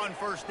fake on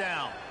first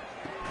down.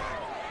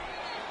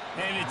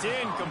 And it's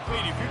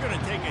incomplete. If you're going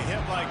to take a hit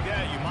like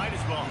that, you might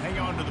as well hang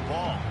on to the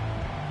ball.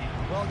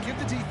 Well, give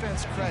the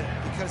defense credit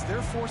because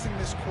they're forcing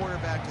this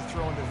quarterback to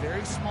throw into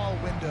very small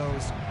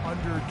windows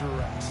under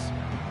duress.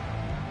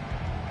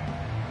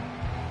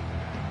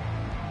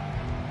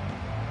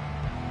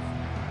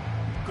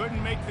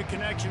 Couldn't make the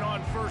connection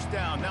on first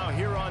down. Now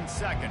here on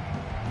 2nd.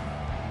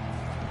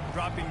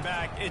 Dropping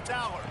back, it's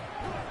Allard.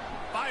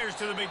 Fires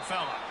to the big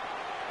fella.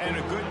 And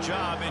a good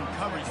job in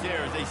coverage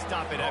there as they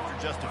stop it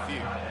after just a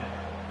few.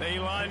 They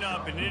line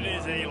up, and it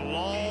is a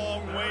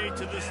long way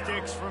to the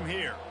sticks from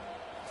here.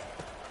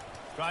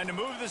 Trying to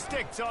move the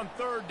sticks on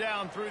 3rd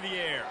down through the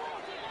air.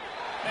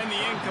 And the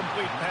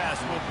incomplete pass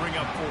will bring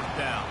up 4th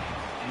down.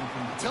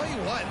 Tell you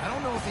what, I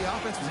don't know if the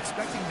offense was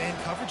expecting man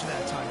coverage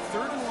that time.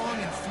 3rd and long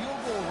in field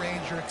goal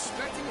range, you're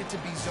expecting it to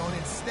be zone.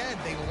 Instead,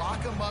 they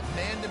lock them up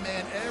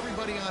man-to-man,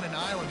 everybody on an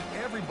island,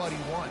 everybody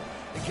won.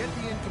 They get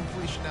the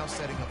incompletion, now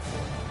setting up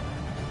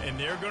 4th. And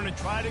they're going to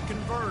try to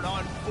convert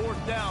on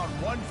 4th down,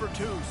 1 for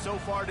 2 so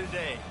far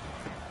today.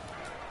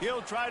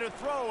 He'll try to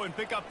throw and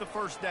pick up the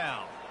 1st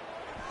down.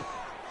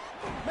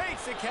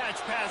 Makes the catch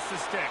past the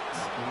sticks.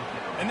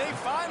 And they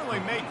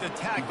finally make the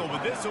tackle,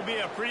 but this will be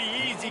a pretty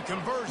easy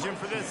conversion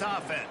for this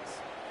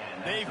offense.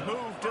 They've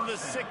moved to the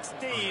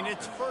 16.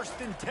 It's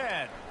 1st and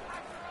 10.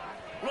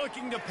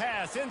 Looking to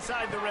pass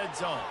inside the red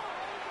zone.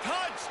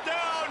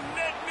 Touchdown,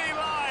 Nittany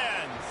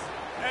Lions!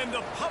 And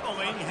the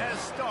pummeling has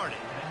started.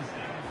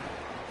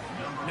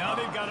 Now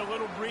they've got a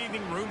little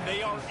breathing room.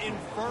 They are in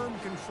firm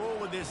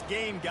control of this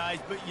game, guys,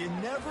 but you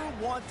never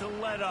want to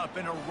let up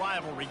in a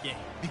rivalry game.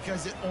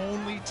 Because it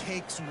only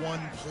takes one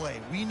play.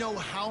 We know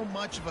how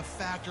much of a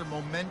factor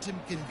momentum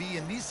can be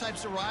in these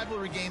types of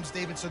rivalry games,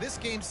 David, so this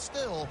game's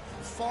still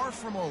far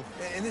from over.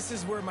 And this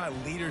is where my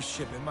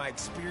leadership and my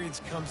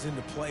experience comes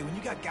into play. When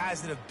you got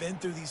guys that have been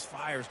through these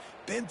fires,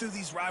 been through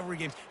these rivalry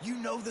games, you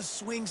know the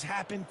swings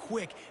happen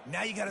quick.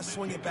 Now you got to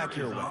swing it back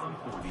your way.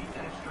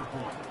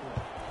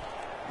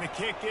 The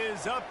kick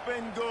is up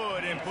and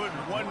good and put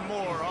one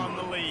more on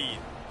the lead.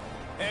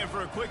 And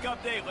for a quick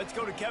update, let's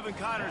go to Kevin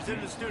Connors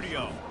in the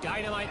studio.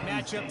 Dynamite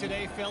matchup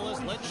today,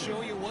 fellas. Let's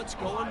show you what's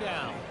going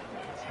down.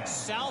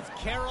 South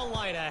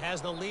Carolina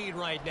has the lead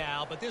right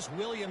now, but this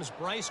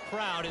Williams-Brice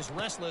crowd is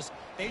restless.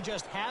 They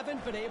just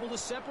haven't been able to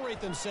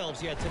separate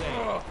themselves yet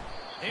today.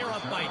 They're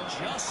up by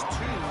just 2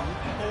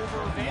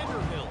 over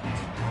Vanderbilt.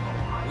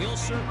 We'll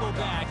circle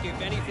back if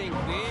anything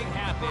big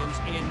happens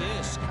in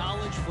this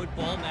college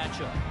football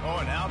matchup. Oh,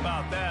 and how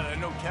about that? I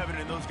know Kevin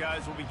and those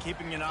guys will be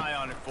keeping an eye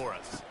on it for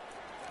us.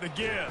 The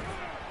give.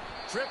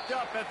 Tripped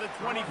up at the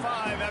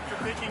 25 after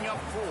picking up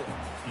 4.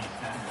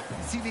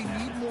 See, they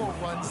need more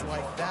runs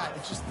like that.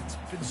 It's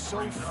been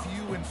so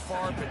few and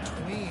far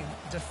between.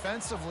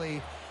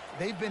 Defensively,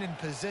 they've been in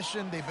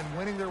position. They've been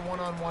winning their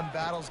one-on-one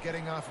battles,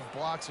 getting off of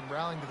blocks and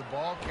rallying to the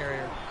ball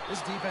carrier.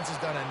 This defense has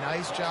done a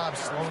nice job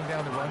slowing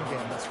down the run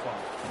game thus far.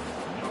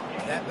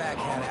 That back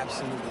had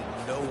absolutely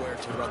nowhere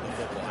to run the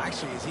football.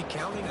 Actually, is he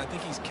counting? I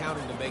think he's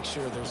counting to make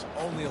sure there's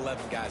only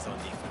 11 guys on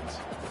defense.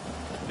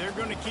 They're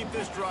going to keep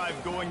this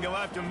drive going. They'll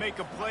have to make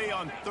a play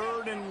on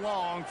 3rd and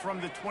long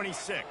from the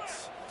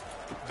 26.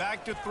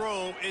 Back to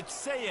throw. It's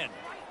Sayin.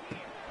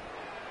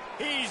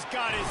 He's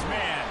got his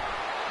man.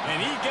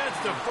 And he gets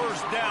the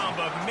 1st down,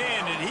 but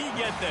man, did he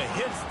get the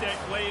hit stick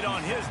laid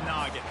on his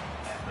noggin.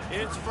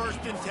 It's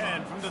 1st and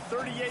 10 from the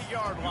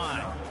 38-yard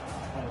line.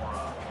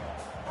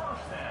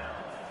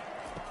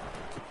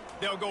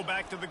 They'll go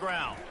back to the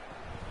ground.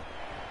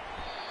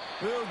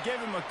 We'll give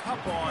him a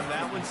couple on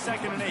that one.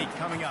 2nd and 8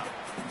 coming up.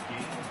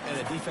 And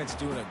the defense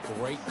doing a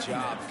great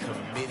job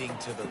committing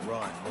to the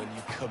run. When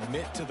you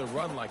commit to the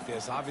run like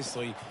this,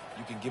 obviously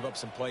you can give up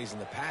some plays in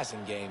the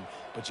passing game,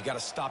 but you got to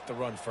stop the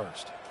run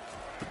first.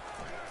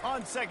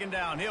 On 2nd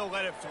down, he'll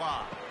let it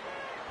fly.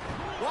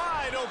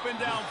 Wide open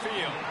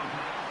downfield.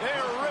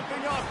 They're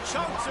ripping off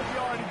chunks of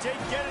yardage. They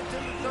get it to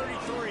the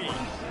 33.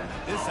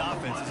 This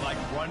offense is like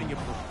running a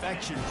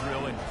perfection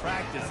drill in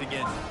practice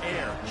against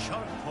air.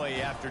 Chunk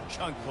play after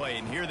chunk play,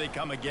 and here they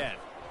come again.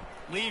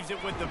 Leaves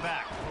it with the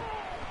back.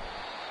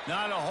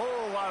 Not a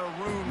whole lot of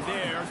room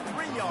there.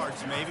 3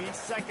 yards maybe.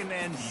 2nd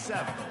and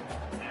 7.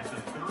 At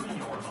the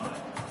 30-yard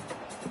line.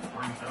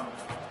 Brings up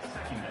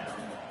 2nd down.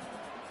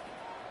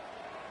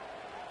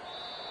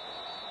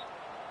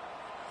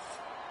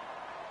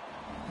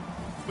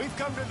 We've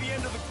come to the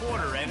end of the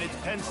quarter, and it's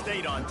Penn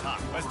State on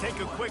top. Let's take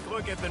a quick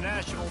look at the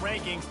national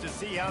rankings to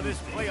see how this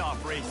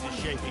playoff race is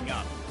shaping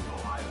up.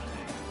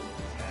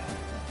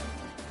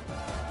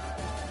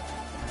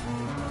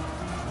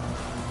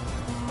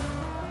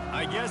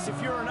 I guess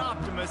if you're an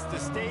optimist, the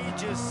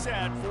stage is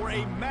set for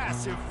a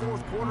massive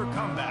 4th quarter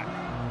comeback.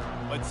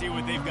 Let's see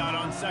what they've got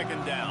on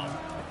 2nd down.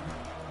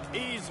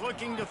 He's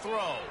looking to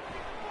throw.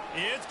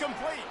 It's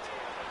complete.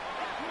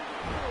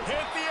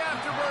 Hit the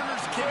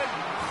afterburners, kid.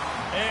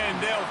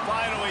 And they'll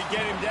finally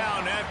get him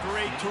down after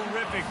a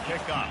terrific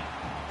pickup.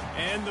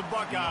 And the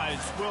Buckeyes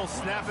will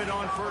snap it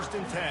on 1st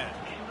and 10.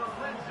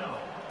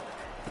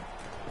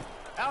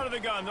 Out of the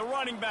gun, the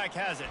running back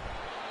has it.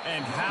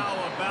 And how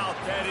about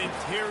that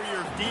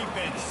interior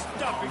defense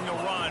stuffing the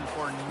run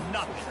for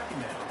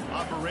nothing?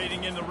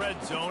 Operating in the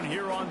red zone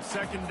here on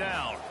 2nd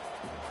down.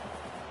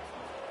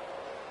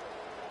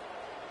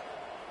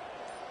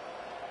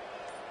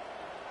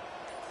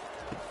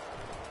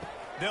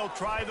 They'll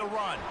try the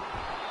run.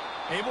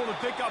 Able to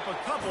pick up a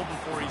couple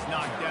before he's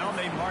knocked down.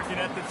 They mark it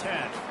at the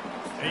 10.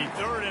 A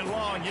 3rd and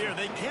long here.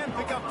 They can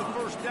pick up the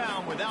 1st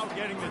down without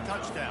getting the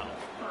touchdown.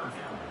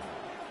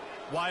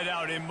 Wide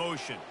out in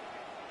motion.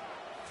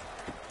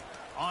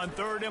 On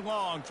 3rd and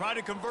long, try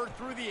to convert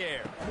through the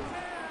air.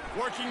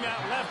 Working that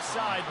left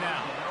side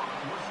now.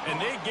 And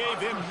they gave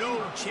him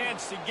no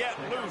chance to get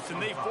loose,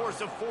 and they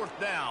force a fourth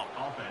down.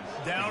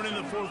 Down in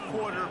the fourth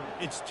quarter,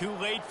 it's too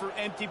late for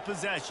empty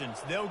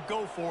possessions. They'll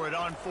go for it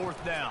on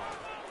fourth down.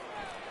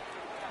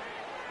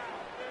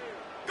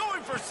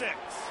 Going for 6. He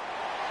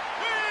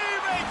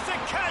makes the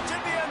catch in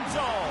the end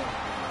zone.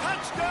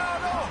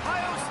 Touchdown,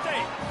 Ohio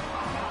State.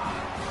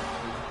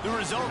 The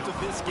result of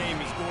this game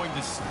is going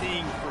to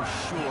sting for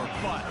sure,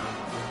 but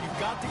you've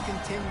got to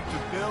continue to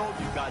build,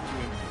 you've got to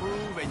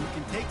improve, and you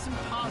can take some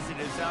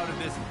positives out of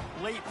this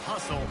late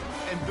hustle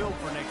and build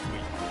for next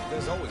week.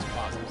 There's always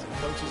positives, and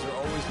coaches are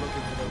always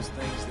looking for those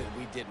things that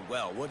we did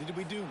well. What did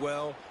we do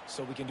well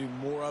so we can do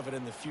more of it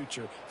in the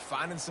future?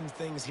 Finding some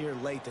things here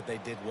late that they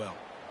did well.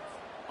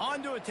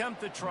 On to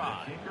attempt the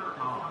try. The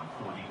kicker on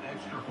for the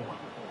extra point.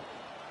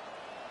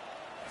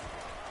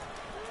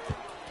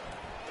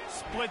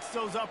 Splits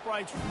those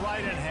uprights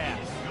right in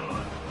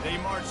half. They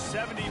march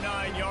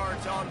 79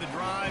 yards on the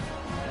drive,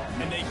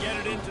 and they get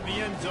it into the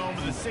end zone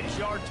with a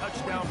 6-yard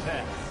touchdown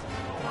pass.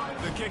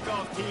 The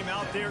kickoff team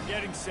out there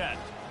getting set.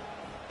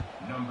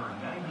 Number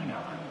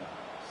 99,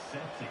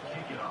 set to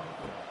kick it off.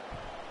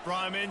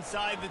 From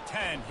inside the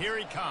 10, here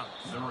he comes.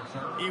 The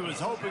return. He was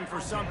hoping for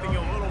something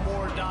a little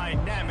more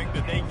dynamic,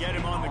 but they get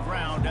him on the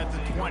ground at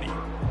the 20.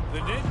 The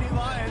Nittany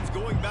Lions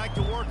going back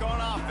to work on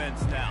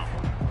offense now.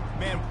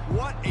 Man,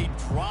 what a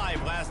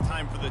drive last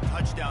time for the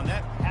touchdown.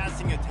 That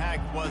passing attack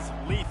was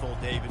lethal,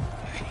 David.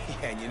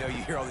 Yeah, and you know,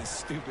 you hear all these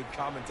stupid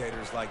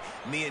commentators like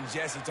me and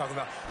Jesse talking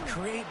about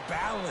create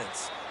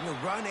balance,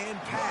 run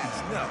and pass.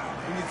 No,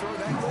 when you throw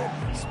that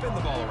good, spin the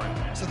ball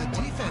around. So the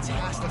defense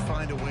has to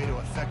find a way to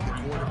affect the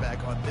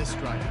quarterback on this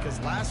drive, because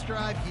last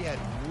drive he had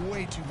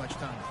way too much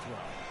time to throw.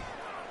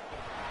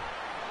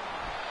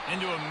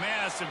 Into a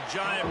mass of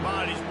giant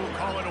bodies, we'll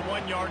call it a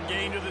 1-yard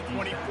gain to the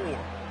 24.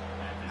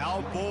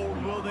 How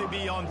bold will they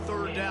be on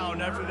third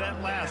down after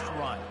that last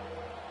run?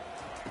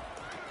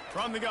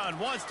 From the gun,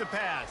 wants to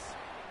pass.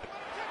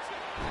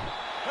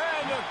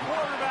 And the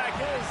quarterback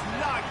is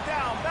knocked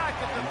down back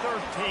at the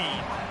 13.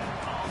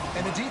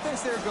 And the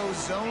defense there goes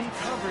zone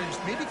coverage,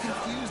 maybe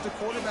confused the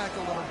quarterback a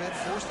little bit,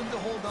 forced him to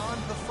hold on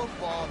to the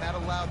football, and that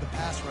allowed the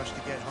pass rush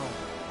to get home.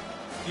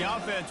 The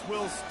offense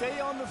will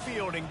stay on the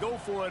field and go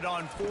for it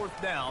on fourth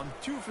down.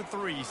 2 for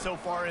 3 so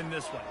far in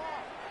this one.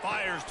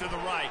 Fires to the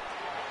right.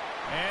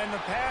 And the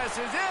pass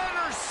is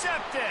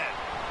intercepted.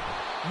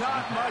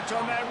 Not much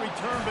on that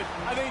return, but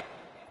I think...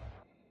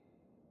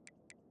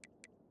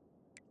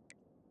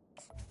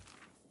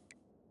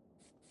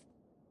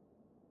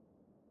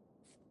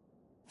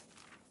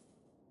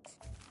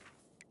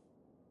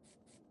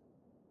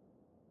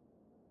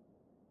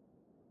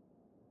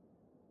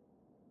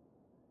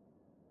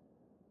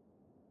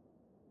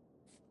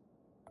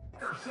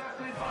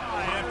 Intercepted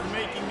by after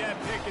making that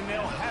pick, and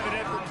they'll have it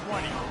at the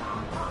 20.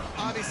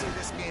 Obviously,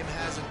 this game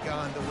hasn't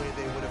gone the way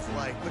they would have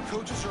liked, but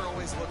coaches are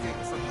always looking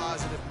for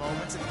positive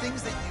moments and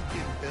things that you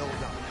can build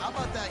on. How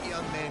about that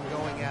young man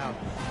going out,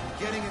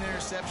 getting an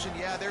interception?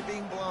 Yeah, they're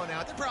being blown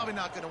out. They're probably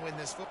not going to win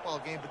this football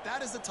game, but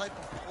that is the type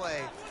of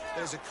play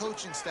that as a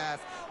coaching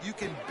staff you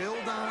can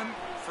build on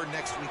for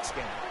next week's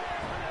game.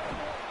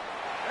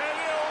 And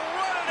he'll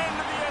run it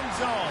into the end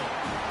zone.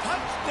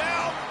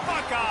 Touchdown,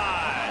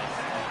 Buckeyes!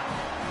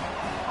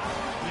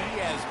 He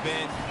has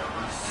been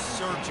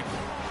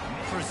surgical.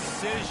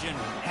 Precision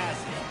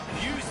passing,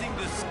 using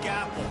the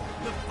scalpel,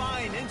 the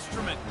fine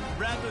instrument,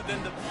 rather than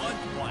the blunt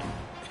one.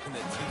 And the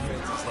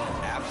defense has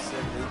had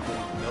absolutely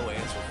no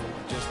answer for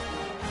him. Just,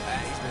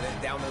 he's been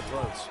down their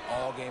throats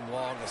all game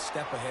long, a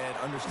step ahead,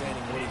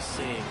 understanding what he's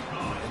seeing,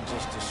 and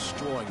just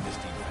destroying this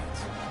defense.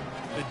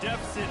 The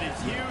deficit is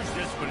huge,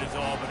 this one is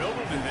all but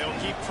over, and they'll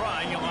keep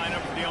trying and line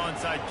up for the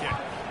onside kick.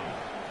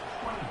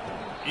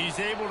 He's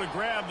able to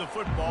grab the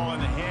football,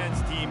 and the hands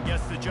team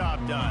gets the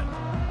job done.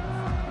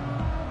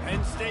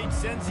 Penn State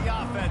sends the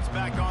offense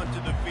back onto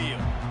the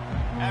field.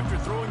 After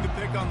throwing the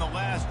pick on the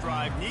last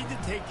drive, need to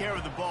take care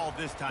of the ball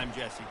this time,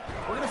 Jesse.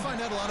 We're going to find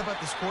out a lot about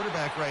this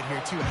quarterback right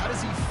here, too. How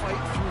does he fight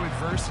through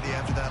adversity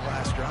after that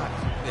last drive?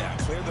 Yeah,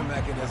 clear the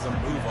mechanism,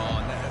 move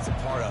on. That's a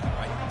part of it,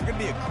 right? If you're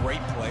going to be a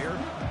great player,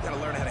 you got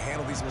to learn how to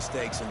handle these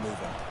mistakes and move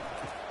on.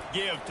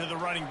 Give to the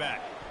running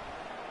back.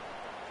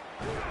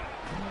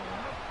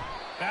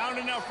 Found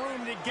enough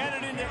room to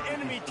get it into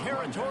enemy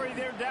territory.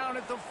 They're down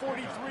at the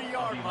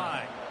 43-yard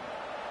line.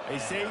 They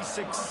say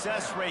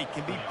success rate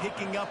can be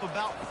picking up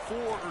about 4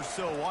 or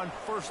so on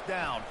first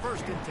down,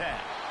 1st and 10.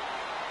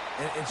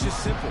 And it's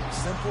just simple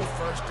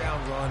first down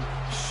run,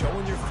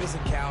 showing your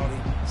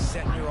physicality,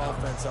 setting your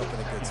offense up in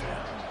a good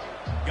spot.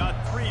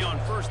 Got 3 on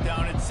first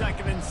down at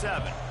 2nd and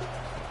 7.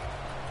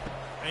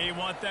 They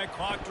want that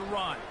clock to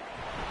run.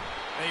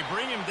 They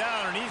bring him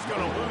down, and he's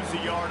going to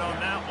lose a yard on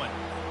that one.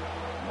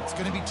 It's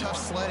going to be tough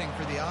sledding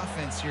for the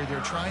offense here.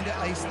 They're trying to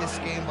ice this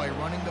game by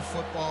running the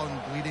football and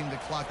bleeding the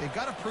clock. They've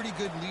got a pretty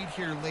good lead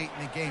here late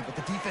in the game, but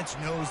the defense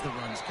knows the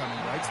run's coming,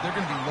 right? So they're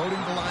going to be loading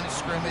the line of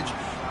scrimmage,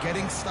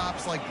 getting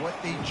stops like what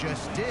they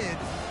just did.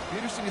 Be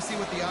interesting to see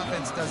what the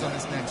offense does on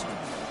this next one.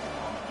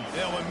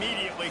 They'll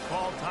immediately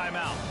call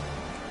timeout.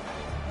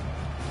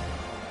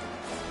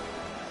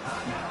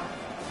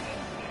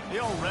 They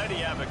already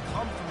have a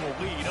comfortable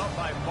lead up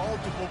by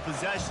multiple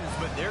possessions,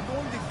 but they're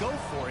going to go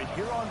for it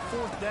here on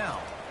 4th down.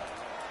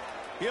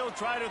 He'll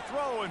try to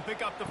throw and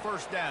pick up the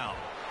 1st down.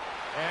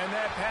 And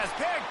that pass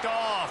picked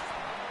off.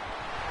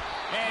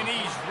 And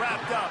he's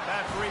wrapped up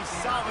after a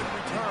solid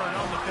return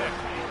on the pick.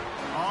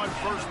 On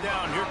 1st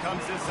down, here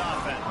comes this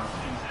offense.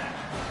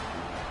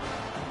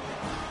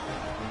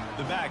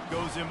 The back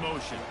goes in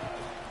motion.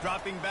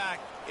 Dropping back,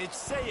 it's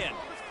Sayin.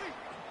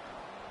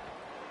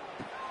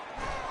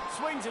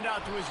 Swings it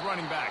out to his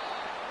running back.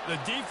 The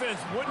defense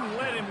wouldn't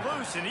let him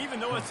loose, and even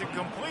though it's a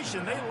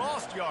completion, they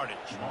lost yardage.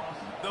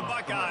 The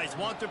Buckeyes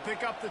want to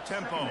pick up the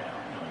tempo.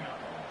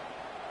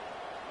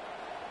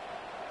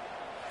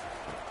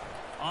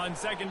 On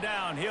 2nd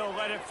down, he'll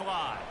let it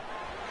fly.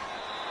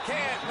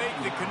 Can't make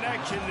the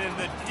connection, and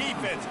the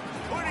defense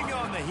putting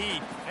on the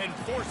heat and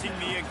forcing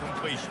the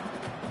incompletion.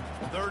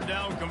 3rd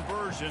down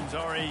conversions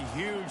are a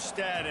huge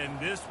stat, and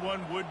this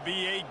one would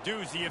be a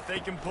doozy if they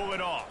can pull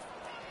it off.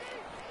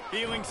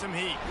 Feeling some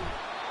heat.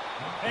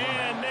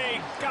 And they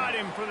got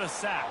him for the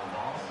sack.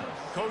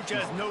 Coach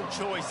has no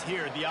choice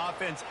here. The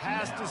offense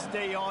has to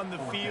stay on the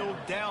field,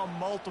 down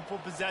multiple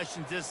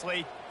possessions this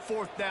late.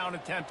 4th down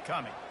attempt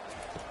coming.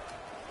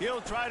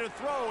 He'll try to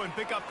throw and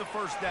pick up the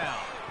 1st down.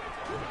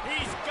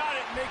 He's got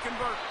it and they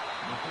convert.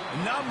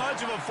 Not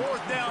much of a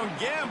 4th down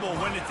gamble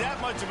when it's that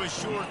much of a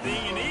sure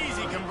thing. An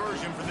easy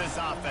conversion for this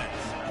offense.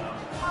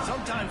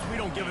 Sometimes we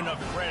don't give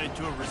enough credit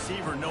to a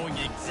receiver knowing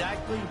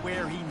exactly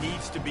where he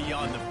needs to be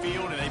on the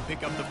field, and they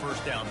pick up the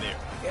 1st down there.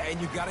 Yeah,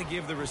 and you got to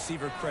give the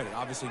receiver credit,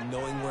 obviously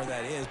knowing where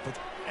that is.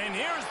 And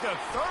here's the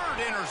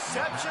 3rd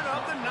interception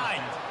of the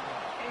night.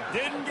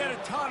 Didn't get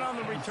a ton on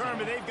the return,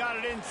 but they've got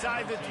it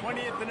inside the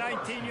 20 at the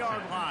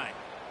 19-yard line.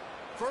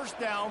 1st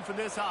down for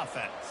this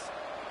offense.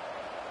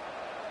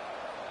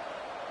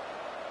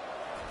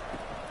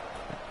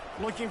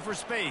 Looking for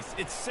space,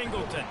 it's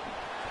Singleton.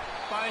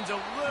 Finds a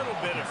little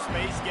bit of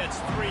space, gets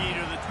 3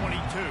 to the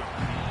 22.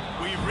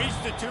 We've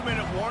reached the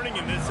 2-minute warning,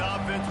 and this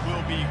offense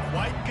will be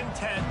quite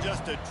content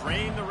just to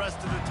drain the rest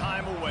of the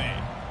time away.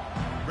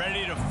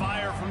 Ready to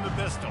fire from the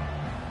pistol.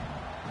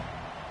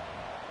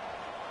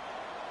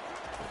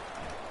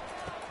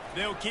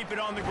 They'll keep it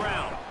on the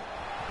ground.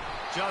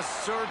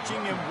 Just searching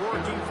and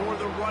working for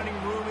the running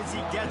room as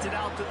he gets it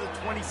out to the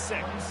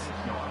 26.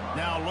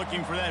 Now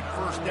looking for that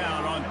 1st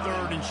down on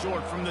 3rd and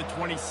short from the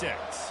 26.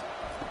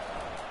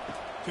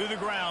 To the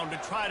ground to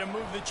try to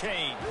move the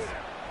chains.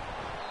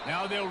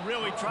 Now they'll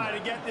really try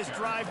to get this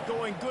drive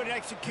going. Good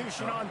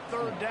execution on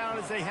 3rd down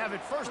as they have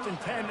it 1st and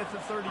 10 at the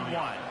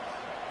 31.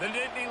 The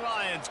Nittany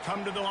Lions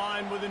come to the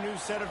line with a new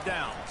set of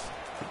downs.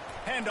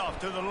 Handoff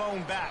to the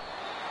lone back.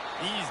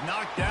 He's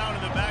knocked down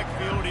in the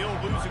backfield.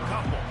 He'll lose a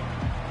couple.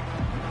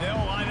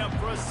 They'll line up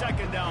for a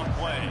 2nd down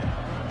play.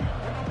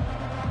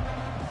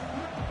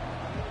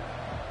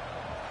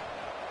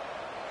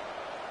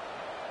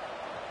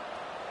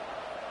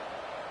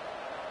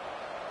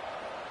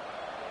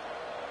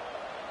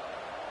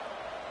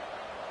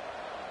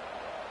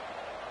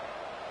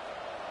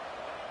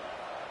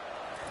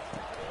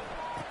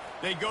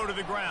 They go to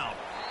the ground.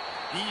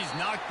 He's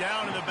knocked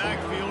down in the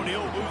backfield.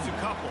 He'll lose a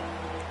couple.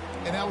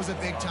 And that was a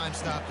big-time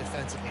stop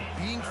defensively.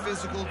 Being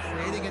physical,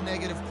 creating a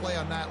negative play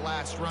on that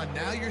last run.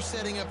 Now you're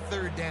setting up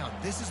 3rd down.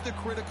 This is the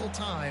critical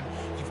time.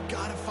 You've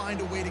got to find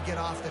a way to get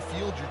off the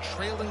field. You're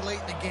trailing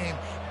late in the game.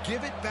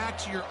 Give it back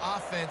to your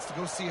offense to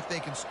go see if they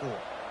can score.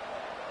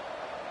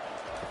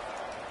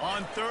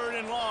 On 3rd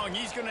and long,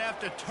 he's going to have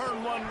to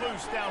turn one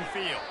loose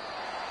downfield.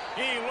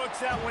 He looks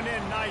that one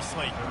in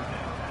nicely.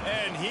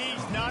 And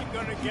he's not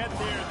going to get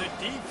there. The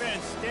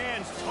defense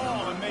stands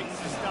tall and makes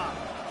the stop.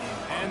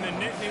 And the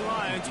Nittany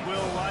Lions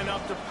will line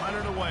up to punt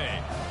it away.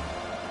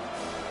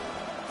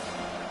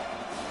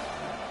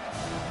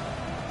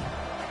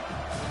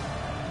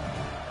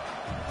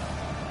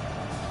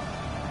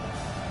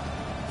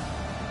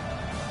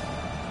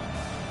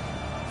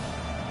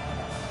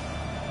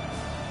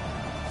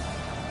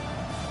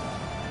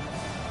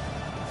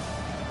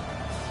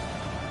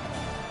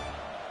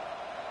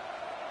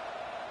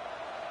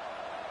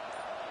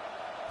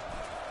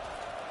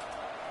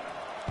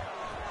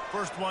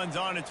 First one's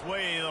on its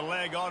way. The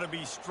leg ought to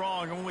be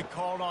strong. Only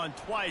called on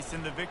twice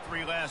in the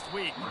victory last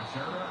week.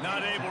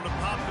 Not able to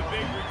pop the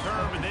big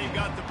return, but they've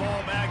got the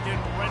ball back and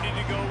ready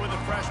to go with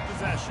a fresh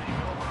possession.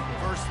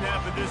 First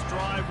snap of this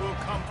drive will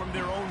come from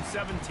their own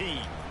 17.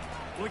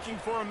 Looking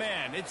for a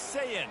man. It's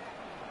Sayin.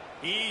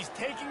 He's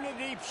taking a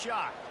deep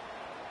shot.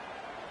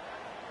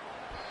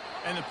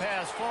 And the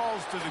pass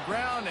falls to the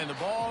ground, and the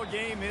ball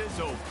game is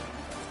over.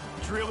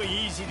 It's really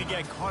easy to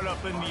get caught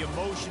up in the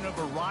emotion of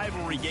a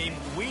rivalry game.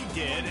 We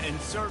did, and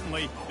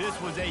certainly this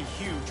was a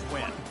huge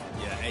win.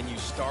 Yeah, and you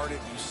started,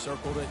 you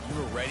circled it, you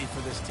were ready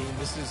for this team.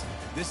 This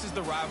is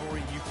the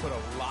rivalry you put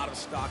a lot of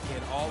stock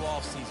in all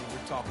offseason.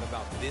 You're talking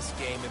about this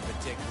game in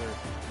particular.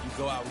 You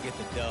go out and get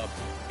the dub.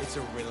 It's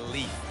a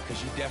relief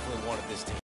because you definitely wanted this team.